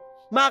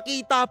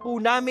 Makita po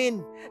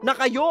namin na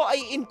kayo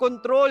ay in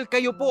control,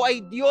 kayo po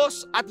ay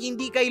Diyos at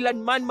hindi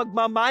kailanman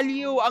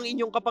magmamaliw ang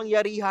inyong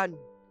kapangyarihan.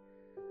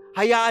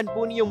 Hayaan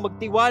po ninyong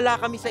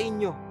magtiwala kami sa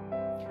inyo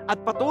at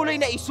patuloy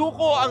na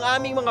isuko ang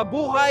aming mga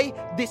buhay,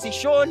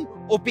 desisyon,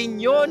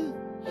 opinyon,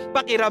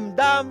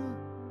 pakiramdam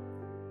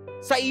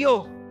sa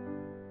iyo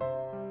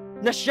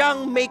na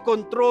siyang may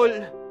kontrol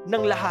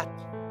ng lahat.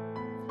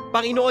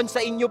 Panginoon,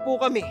 sa inyo po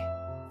kami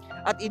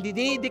at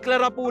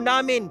idinideklara po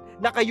namin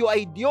na kayo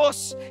ay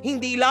Diyos,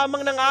 hindi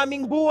lamang ng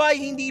aming buhay,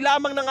 hindi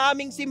lamang ng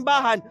aming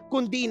simbahan,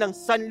 kundi ng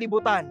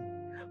sanlibutan.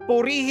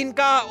 Purihin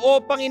ka,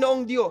 O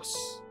Panginoong Diyos,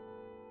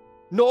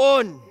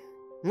 noon,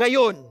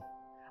 ngayon,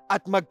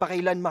 at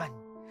magpakailanman.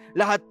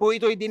 Lahat po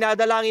ito ay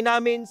dinadalangin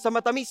namin sa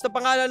matamis na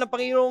pangalan ng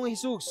Panginoong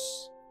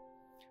Hesus.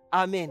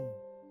 Amen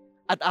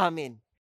at amen.